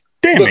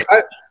 Damn it!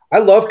 I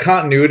love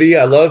continuity.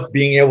 I love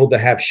being able to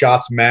have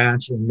shots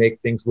match and make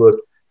things look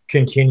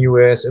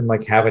continuous and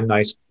like have a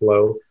nice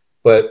flow.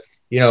 But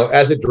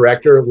as a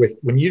director,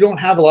 when you don't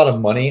have a lot of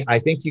money, I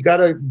think you got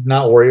to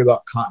not worry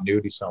about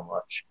continuity so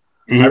much.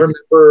 I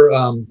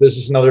remember this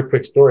is another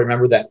quick story. I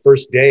remember that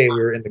first day we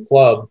were in the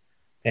club,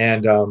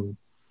 and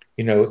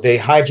they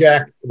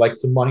hijacked like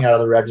some money out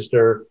of the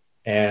register,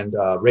 and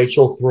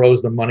Rachel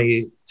throws the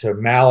money to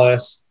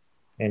Malice,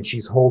 and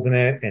she's holding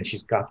it, and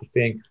she's got the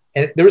thing.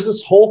 And there was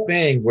this whole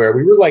thing where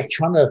we were like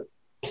trying to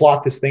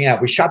plot this thing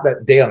out. We shot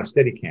that day on a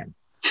Steadicam,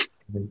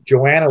 and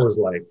Joanna was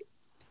like,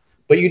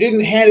 "But you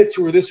didn't hand it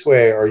to her this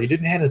way, or you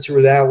didn't hand it to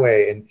her that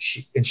way,"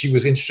 and she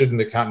was interested in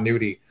the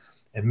continuity.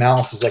 And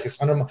Malice is like,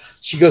 "It's under my."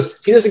 She goes,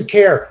 "He doesn't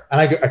care." And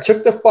I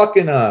took the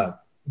fucking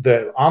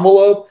the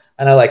envelope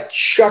and I like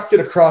chucked it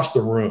across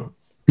the room,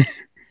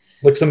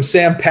 like some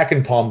Sam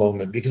Peckinpah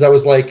moment, because I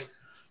was like,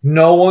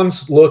 "No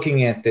one's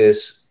looking at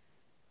this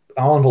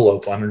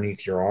envelope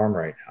underneath your arm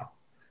right now.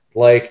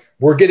 Like,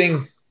 we're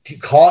getting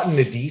caught in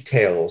the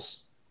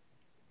details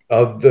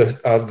of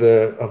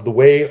the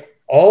way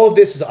all of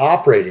this is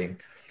operating,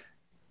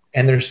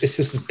 and it's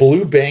this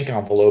blue bank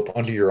envelope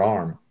under your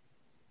arm.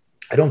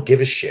 I don't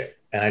give a shit."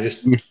 And I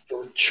just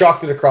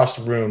chucked it across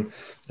the room,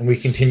 and we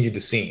continued the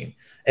scene.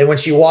 And when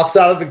she walks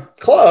out of the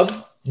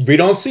club, we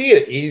don't see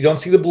it. You don't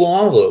see the blue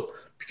envelope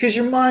because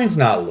your mind's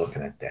not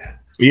looking at that.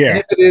 Yeah. And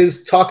if it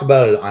is, talk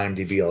about it at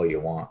IMDb all you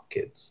want,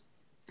 kids.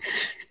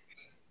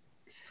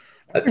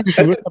 That's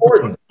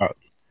important. You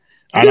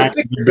gotta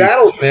pick your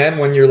battles, man,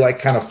 when you're like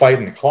kind of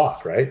fighting the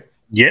clock, right?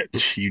 Yeah,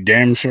 you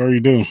damn sure you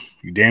do.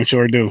 You damn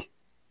sure do.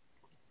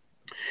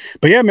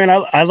 But yeah, man,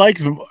 I like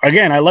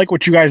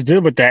what you guys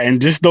did with that,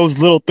 and just those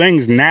little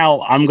things.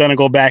 Now I'm gonna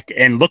go back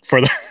and look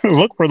for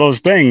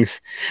those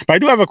things. But I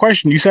do have a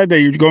question. You said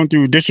that you're going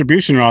through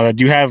distribution and all that.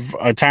 Do you have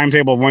a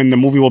timetable of when the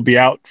movie will be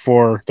out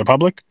for the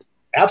public?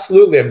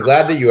 Absolutely. I'm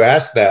glad that you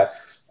asked that.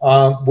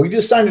 We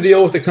just signed a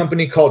deal with a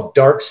company called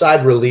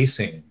DICIN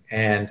Releasing,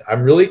 and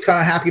I'm really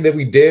kind of happy that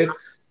we did.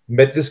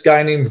 Met this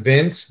guy named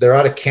Vince. They're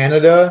out of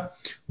Canada.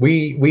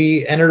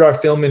 We entered our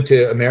film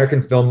into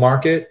American film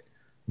market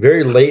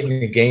very late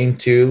in the game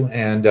too,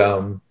 and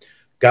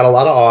got a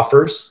lot of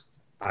offers.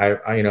 I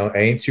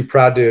ain't too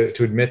proud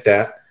to admit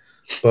that,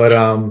 but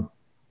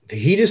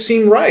he just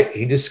seemed right.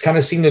 He just kind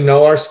of seemed to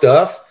know our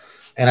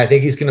stuff, and I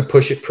think he's going to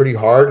push it pretty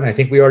hard. And I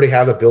think we already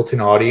have a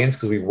built-in audience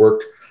because we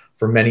worked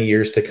for many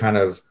years to kind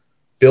of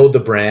build the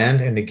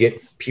brand and to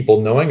get people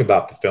knowing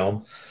about the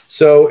film.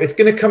 So it's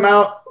going to come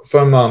out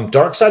from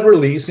DICIN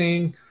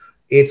Releasing.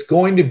 It's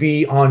going to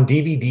be on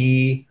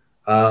DVD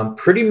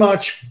pretty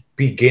much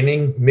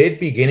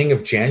mid-beginning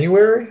of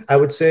January, I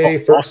would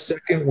say. First,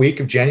 second week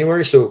of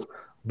January. So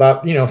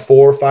about,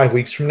 4 or 5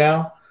 weeks from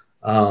now.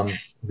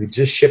 We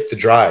just shipped the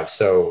drive.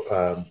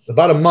 So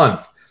about a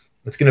month.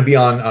 It's going to be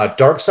on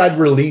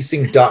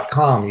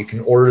darksidereleasing.com. You can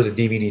order the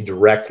DVD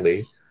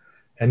directly.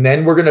 And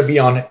then we're going to be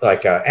on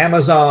like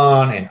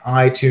Amazon and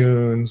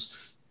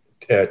iTunes,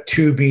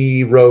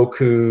 Tubi,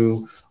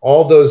 Roku,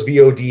 all those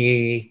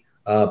VOD,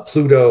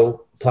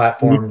 Pluto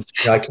platforms.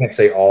 I can't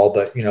say all,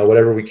 but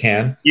whatever we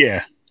can.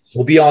 Yeah.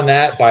 We'll be on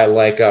that by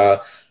like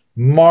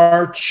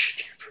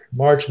March,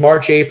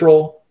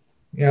 April,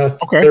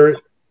 okay.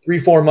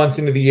 3-4 months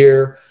into the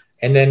year.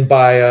 And then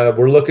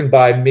we're looking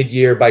by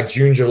mid-year, by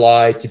June,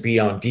 July, to be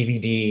on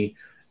DVD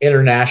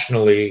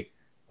internationally,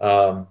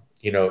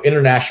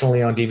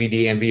 internationally on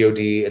DVD and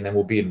VOD. And then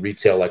we'll be in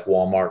retail like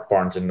Walmart,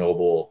 Barnes &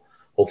 Noble,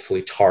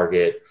 hopefully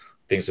Target,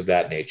 things of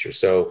that nature.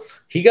 So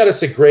he got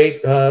us a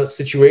great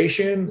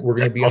situation. We're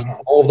going to be on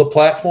all of the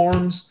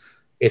platforms.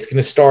 It's going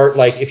to start,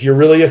 like, if you're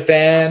really a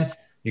fan,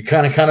 you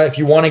kind of, if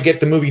you want to get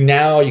the movie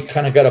now, you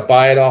kind of got to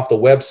buy it off the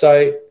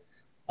website.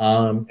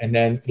 And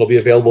then it'll be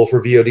available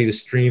for VOD to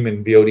stream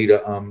and VOD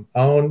to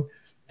own.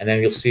 And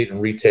then you'll see it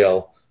in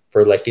retail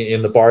for like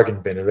in the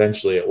bargain bin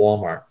eventually at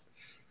Walmart.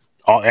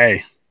 Oh,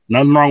 hey,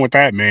 nothing wrong with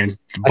that, man.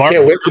 I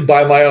can't wait to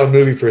buy my own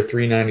movie for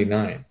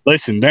 $3.99.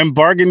 Listen, them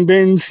bargain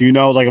bins,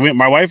 like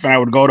my wife and I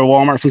would go to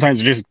Walmart sometimes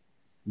to just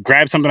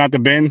grab something out the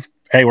bin.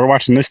 Hey, we're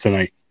watching this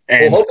tonight.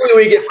 And hopefully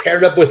we get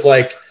paired up with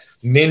like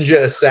ninja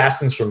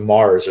assassins from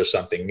Mars or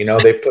something.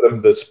 They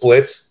put the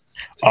splits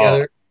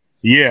together.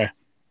 Yeah.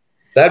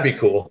 That'd be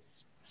cool.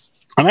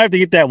 I'm gonna have to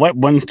get that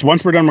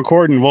once we're done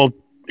recording. Well,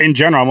 in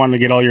general, I want to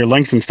get all your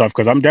links and stuff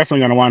because I'm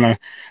definitely gonna want to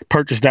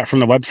purchase that from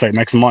the website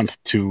next month.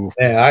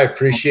 Man, I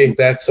appreciate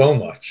that so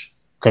much.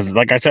 Because,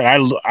 like I said, I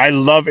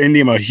love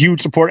indie. I'm a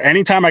huge supporter.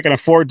 Anytime I can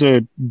afford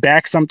to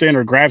back something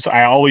or grab,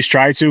 I always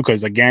try to.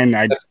 Because again,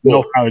 I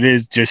know how it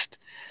is.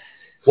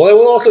 Well, I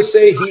will also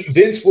say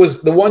Vince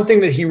was the one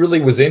thing that he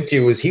really was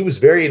into is he was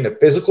very into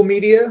physical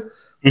media,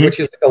 which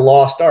is like a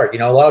lost art.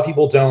 A lot of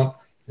people don't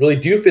really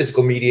do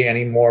physical media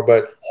anymore,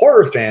 but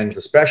horror fans,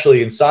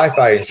 especially in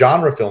sci-fi and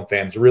genre film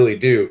fans, really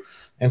do.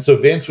 And so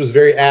Vince was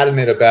very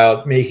adamant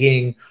about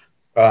making,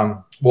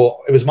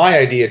 it was my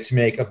idea to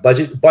make a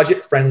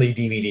budget-friendly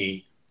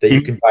DVD that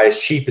you can buy as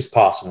cheap as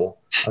possible.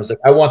 I was like,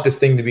 I want this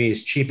thing to be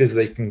as cheap as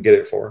they can get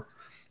it for.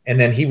 And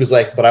then he was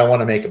like, but I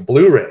want to make a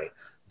Blu-ray,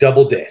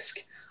 double disc,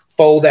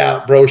 fold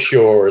out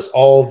brochures,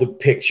 all of the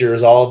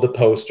pictures, all of the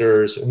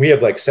posters. We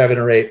have like 7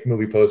 or 8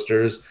 movie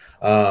posters.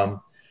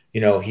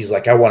 He's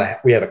like,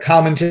 we have a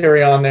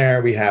commentary on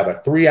there. We have a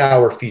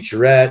 3-hour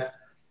featurette.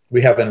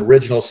 We have an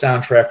original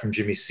soundtrack from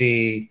Jimmy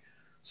C.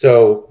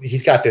 So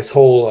he's got this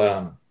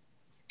whole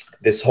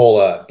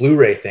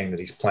Blu-ray thing that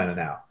he's planning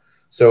out.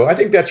 So I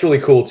think that's really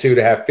cool too,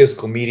 to have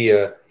physical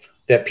media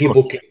that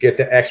people can get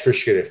the extra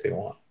shit if they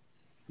want.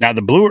 Now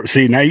the Blu-ray,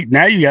 see, now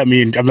you got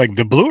me. I'm like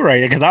the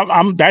Blu-ray, because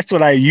I'm that's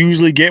what I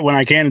usually get when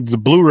I can, is the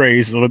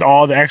Blu-rays with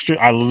all the extra.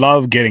 I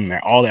love getting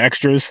that, all the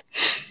extris.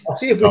 I'll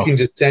see if we can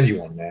just send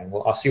you one, man.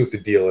 Well, I'll see what the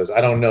deal is. I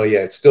don't know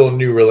yet. It's still a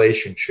new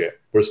relationship.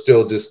 We're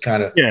still just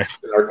kind of in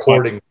our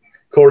courting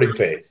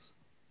phase.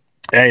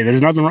 Hey,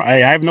 there's nothing wrong.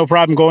 Hey, I have no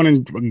problem going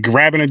and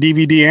grabbing a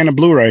DVD and a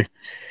Blu-ray.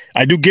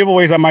 I do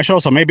giveaways on my show,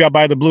 so maybe I'll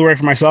buy the Blu-ray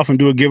for myself and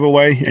do a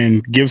giveaway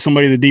and give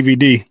somebody the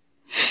DVD.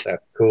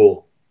 That's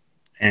cool.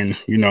 And,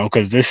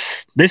 because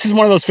this is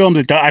one of those films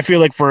that I feel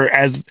like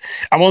I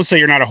won't say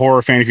you're not a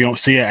horror fan if you don't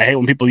see it. I hate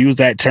when people use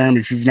that term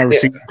if you've never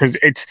seen it, because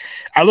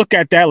I look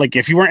at that like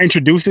if you weren't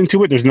introduced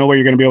into it, there's no way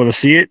you're going to be able to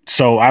see it.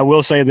 So I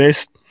will say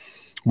this,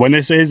 when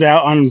this is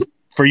out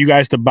for you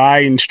guys to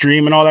buy and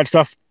stream and all that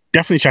stuff,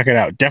 definitely check it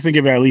out. Definitely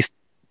give it at least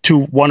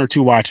 1 or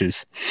 2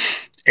 watches.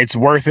 It's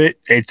worth it.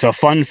 It's a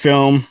fun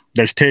film.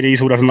 There's titties.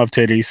 Who doesn't love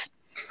titties?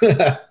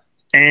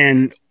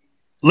 And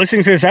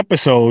listening to this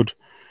episode,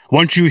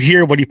 once you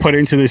hear what he put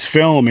into this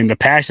film and the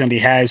passion that he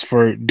has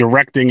for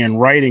directing and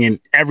writing and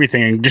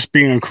everything and just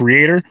being a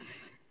creator,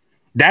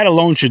 that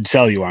alone should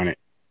sell you on it.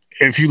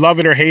 If you love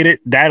it or hate it,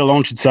 that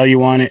alone should sell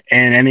you on it.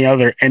 And any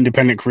other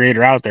independent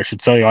creator out there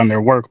should sell you on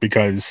their work,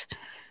 because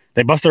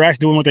they bust their ass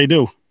doing what they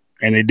do.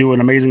 And they do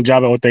an amazing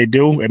job at what they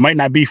do. It might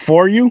not be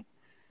for you.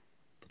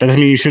 That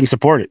doesn't mean you shouldn't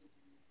support it.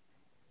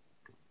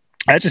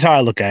 That's just how I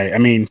look at it. I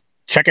mean,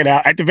 check it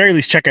out. At the very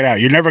least, check it out.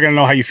 You're never going to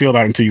know how you feel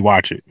about it until you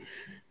watch it.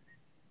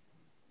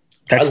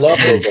 I love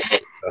those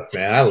stuff,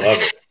 man. I love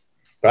it.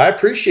 But I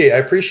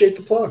appreciate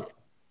the plug.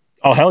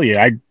 Oh, hell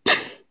yeah.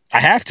 I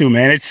have to,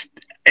 man.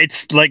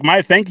 It's like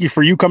my thank you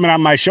for you coming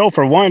on my show,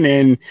 for one,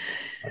 and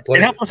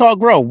help us all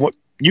grow.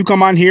 You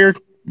come on here,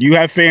 you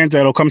have fans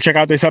that'll come check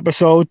out this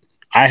episode.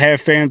 I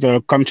have fans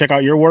that'll come check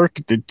out your work.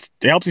 It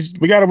helps.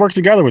 We got to work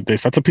together with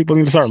this. That's what people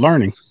need to start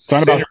learning. It's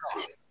not about.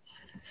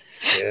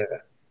 Yeah.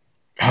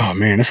 Oh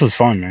man, this was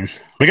fun, man.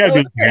 We got to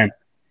do this again.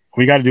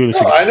 We got to do this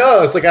again. I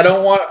know. It's like I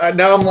don't want.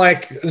 Now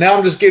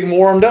I'm just getting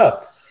warmed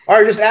up. All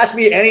right, just ask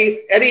me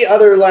any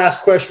other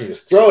last question.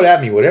 Just throw it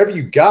at me, whatever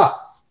you got.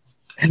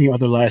 Any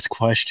other last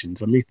questions?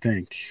 Let me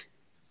think.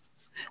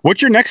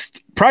 What's your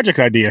next project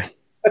idea?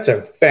 That's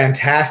a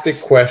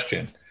fantastic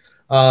question.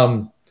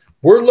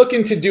 We're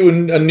looking to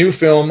do a new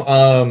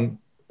film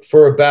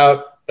for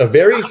about a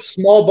very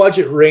small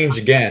budget range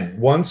again.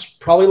 Once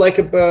probably like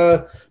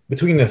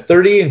between the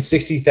 $30,000 and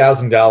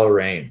 $60,000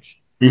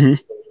 range. Mm-hmm.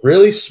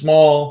 Really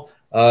small,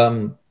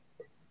 probably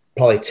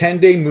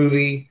 10-day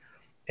movie.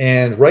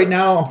 And right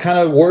now I'm kind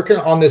of working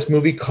on this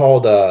movie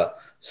called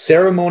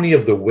Ceremony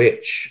of the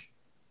Witch.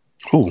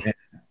 Ooh. And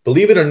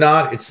believe it or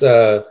not, it's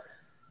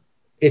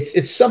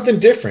something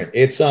different.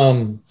 It's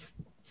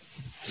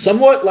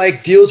somewhat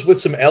like deals with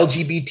some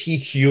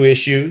LGBTQ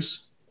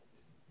issues.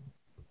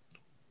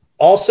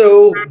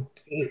 Also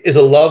is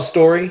a love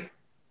story.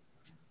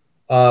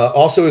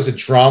 Also is a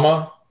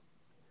drama,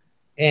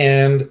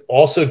 and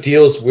also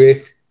deals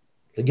with,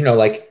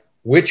 like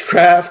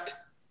witchcraft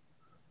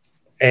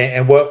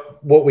and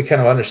what we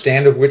kind of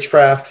understand of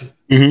witchcraft,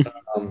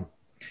 mm-hmm.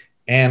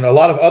 And a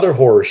lot of other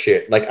horror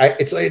shit. Like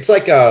it's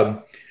like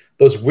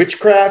those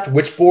witchcraft,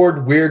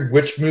 witchboard, weird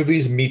witch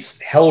movies meets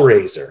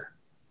Hellraiser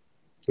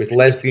with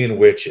lesbian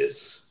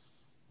witches.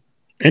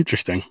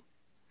 Interesting.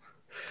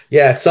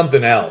 Yeah, it's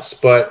something else.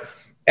 But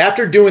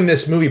after doing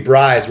this movie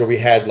Brides, where we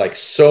had like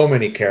so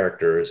many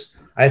characters,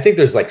 I think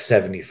there's like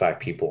 75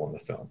 people in the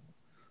film.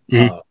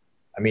 Mm-hmm.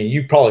 I mean,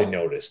 you probably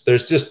noticed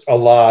there's just a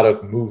lot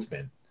of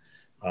movement.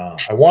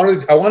 I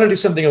want to do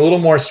something a little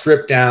more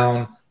stripped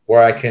down,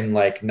 where I can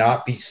like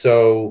not be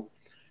so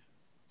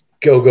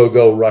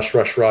go, rush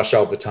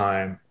all the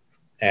time,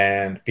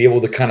 and be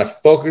able to kind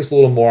of focus a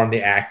little more on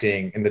the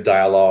acting and the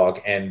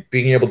dialogue, and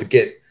being able to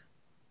get,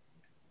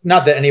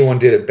 not that anyone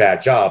did a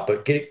bad job,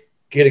 but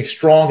getting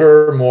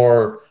stronger,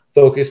 more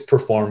focused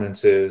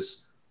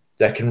performances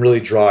that can really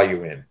draw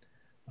you in.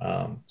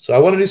 So I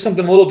want to do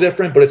something a little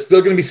different, but it's still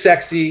going to be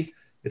sexy.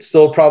 It's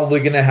still probably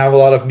going to have a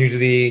lot of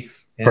nudity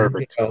and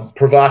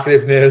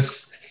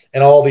provocativeness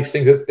and all these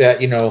things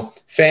that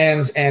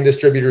fans and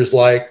distributors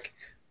like,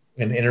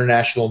 and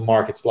international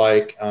markets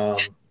like.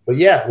 But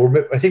yeah,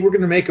 I think we're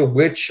going to make a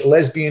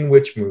lesbian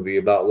witch movie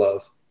about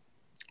love.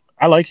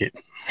 I like it.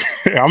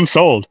 I'm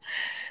sold.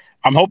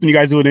 I'm hoping you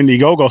guys do it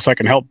Indiegogo so I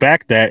can help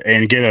back that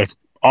and get an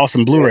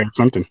awesome Blu-ray or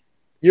something.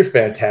 You're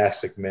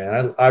fantastic,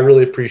 man. I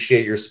really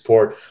appreciate your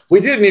support. We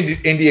did an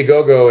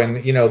Indiegogo,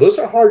 and those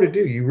are hard to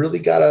do. You really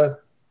gotta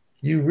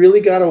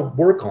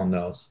work on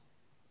those.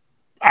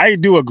 I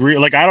do agree.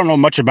 Like, I don't know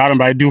much about him,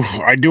 but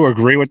I do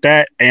agree with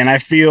that. And I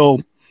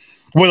feel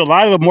with a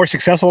lot of the more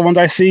successful ones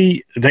I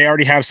see, they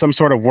already have some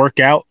sort of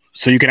workout,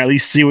 so you can at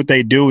least see what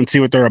they do and see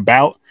what they're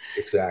about.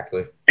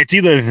 Exactly. It's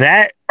either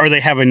that or they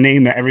have a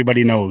name that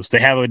everybody knows. They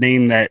have a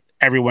name that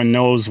everyone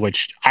knows,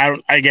 which I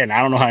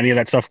don't know how any of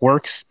that stuff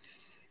works,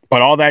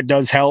 but all that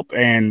does help.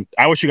 And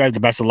I wish you guys the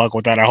best of luck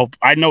with that.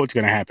 I know it's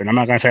going to happen. I'm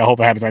not going to say I hope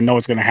it happens. I know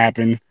it's going to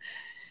happen.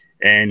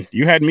 And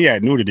you had me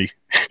at nudity.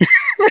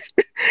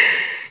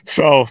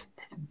 So,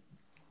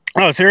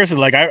 oh, seriously,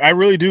 like I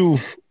really do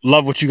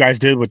love what you guys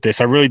did with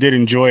this. I really did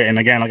enjoy it. And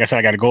again, like I said,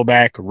 I got to go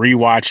back,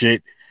 rewatch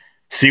it,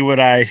 see what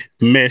I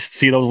missed,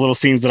 see those little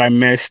scenes that I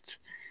missed.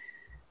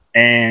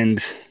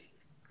 And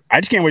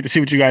I just can't wait to see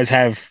what you guys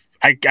have.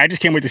 I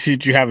just can't wait to see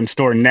what you have in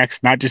store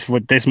next, not just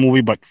with this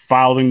movie, but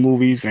following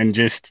movies. And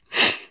just,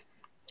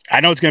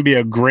 I know it's going to be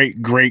a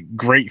great, great,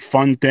 great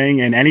fun thing.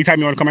 And anytime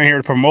you want to come in here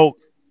to promote,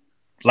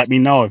 let me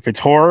know. If it's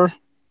horror,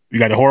 you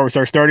got the Horror with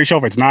Sir Sturdy show.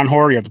 If it's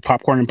non-horror, you have the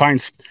Popcorn and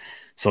Pints.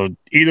 So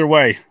either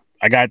way,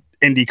 I got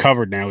indie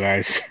covered now,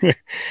 guys.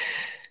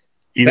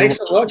 Thanks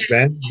so much,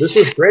 man. This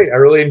was great. I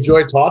really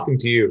enjoyed talking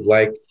to you.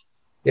 Like,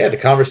 yeah, the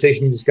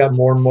conversation just got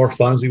more and more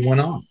fun as we went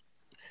on.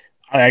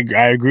 I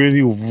agree with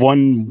you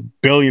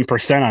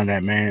 1,000,000,000% on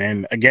that, man.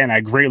 And again,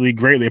 I greatly,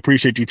 greatly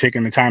appreciate you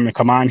taking the time to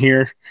come on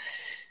here.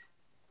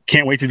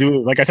 Can't wait to do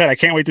it. Like I said, I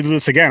can't wait to do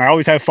this again. I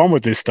always have fun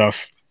with this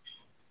stuff.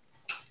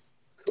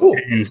 Cool.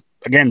 And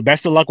again,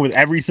 best of luck with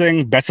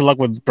everything. Best of luck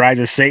with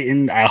Brides of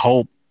Satan. I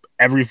hope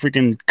every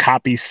freaking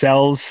copy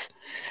sells.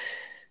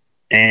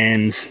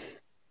 And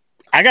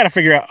I got to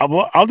figure out,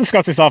 I'll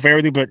discuss this off air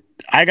with you, but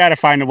I got to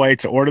find a way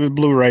to order the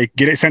Blu-ray,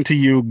 get it sent to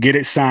you, get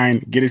it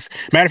signed,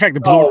 matter of fact, the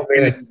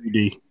Blu-ray,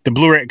 the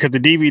Blu-ray, because the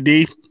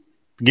DVD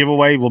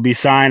giveaway will be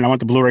signed. I want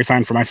the Blu-ray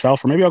signed for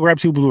myself, or maybe I'll grab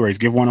 2 Blu-rays,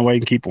 give one away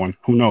and keep one.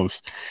 Who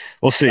knows?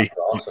 We'll see.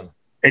 Awesome.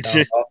 It's Sounds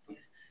just awesome.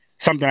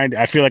 Something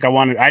I feel like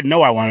I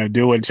know I want to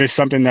do. It's just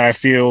something that I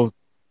feel,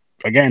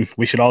 again,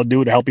 we should all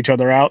do to help each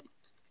other out.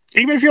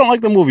 Even if you don't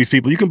like the movies,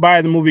 people, you can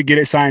buy the movie, get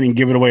it signed, and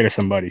give it away to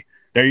somebody.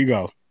 There you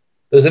go.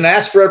 There's an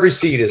ass for every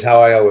seat is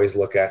how I always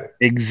look at it.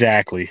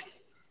 Exactly.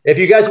 If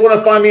you guys want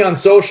to find me on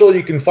social,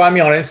 you can find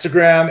me on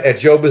Instagram at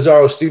Joe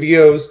Bizarro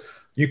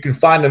Studios. You can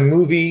find the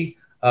movie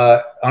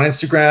on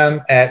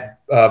Instagram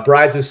at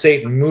Brides of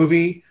Satan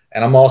Movie.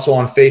 And I'm also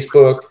on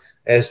Facebook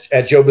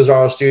at Joe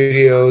Bizarro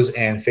Studios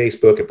and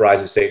Facebook at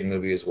Brides of Satan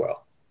Movie as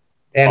well.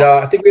 And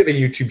I think we have a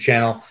YouTube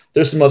channel.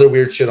 There's some other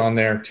weird shit on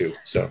there too.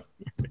 So,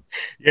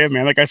 yeah,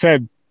 man. Like I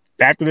said,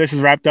 after this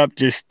is wrapped up,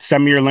 just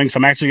send me your links.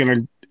 I'm actually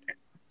going to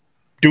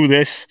do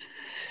this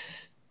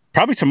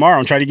probably tomorrow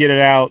and try to get it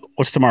out.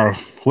 What's tomorrow?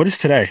 What is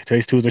today?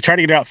 Today's Tuesday. Try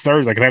to get it out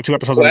Thursday because I have 2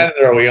 episodes. What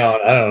planet are we on?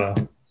 I don't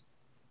know.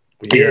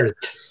 Weird.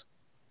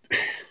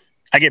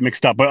 I get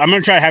mixed up, but I'm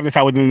going to try to have this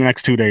out within the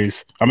next 2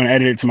 days. I'm going to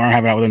edit it tomorrow,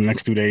 have it out within the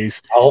next 2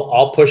 days.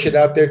 I'll push it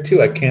out there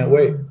too. I can't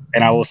wait.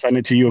 And I will send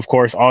it to you, of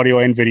course, audio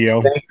and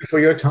video. Thank you for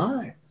your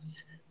time.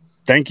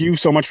 Thank you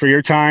so much for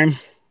your time.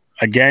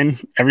 Again,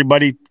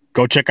 everybody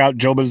go check out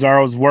Joe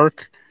Bizarro's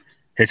work,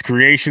 his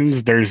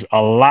creations. There's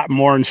a lot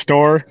more in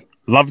store.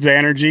 Love the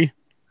energy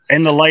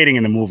and the lighting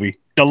in the movie.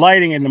 The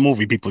lighting in the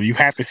movie, people. You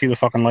have to see the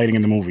fucking lighting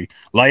in the movie.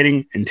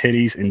 Lighting and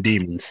titties and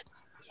demons.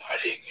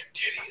 Lighting and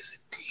titties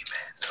and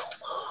demons.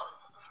 Oh.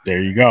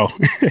 There you go.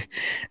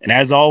 And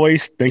as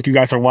always, thank you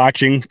guys for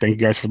watching. Thank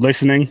you guys for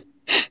listening.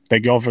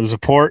 Thank you all for the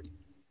support.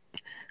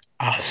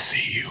 I'll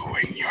see you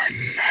in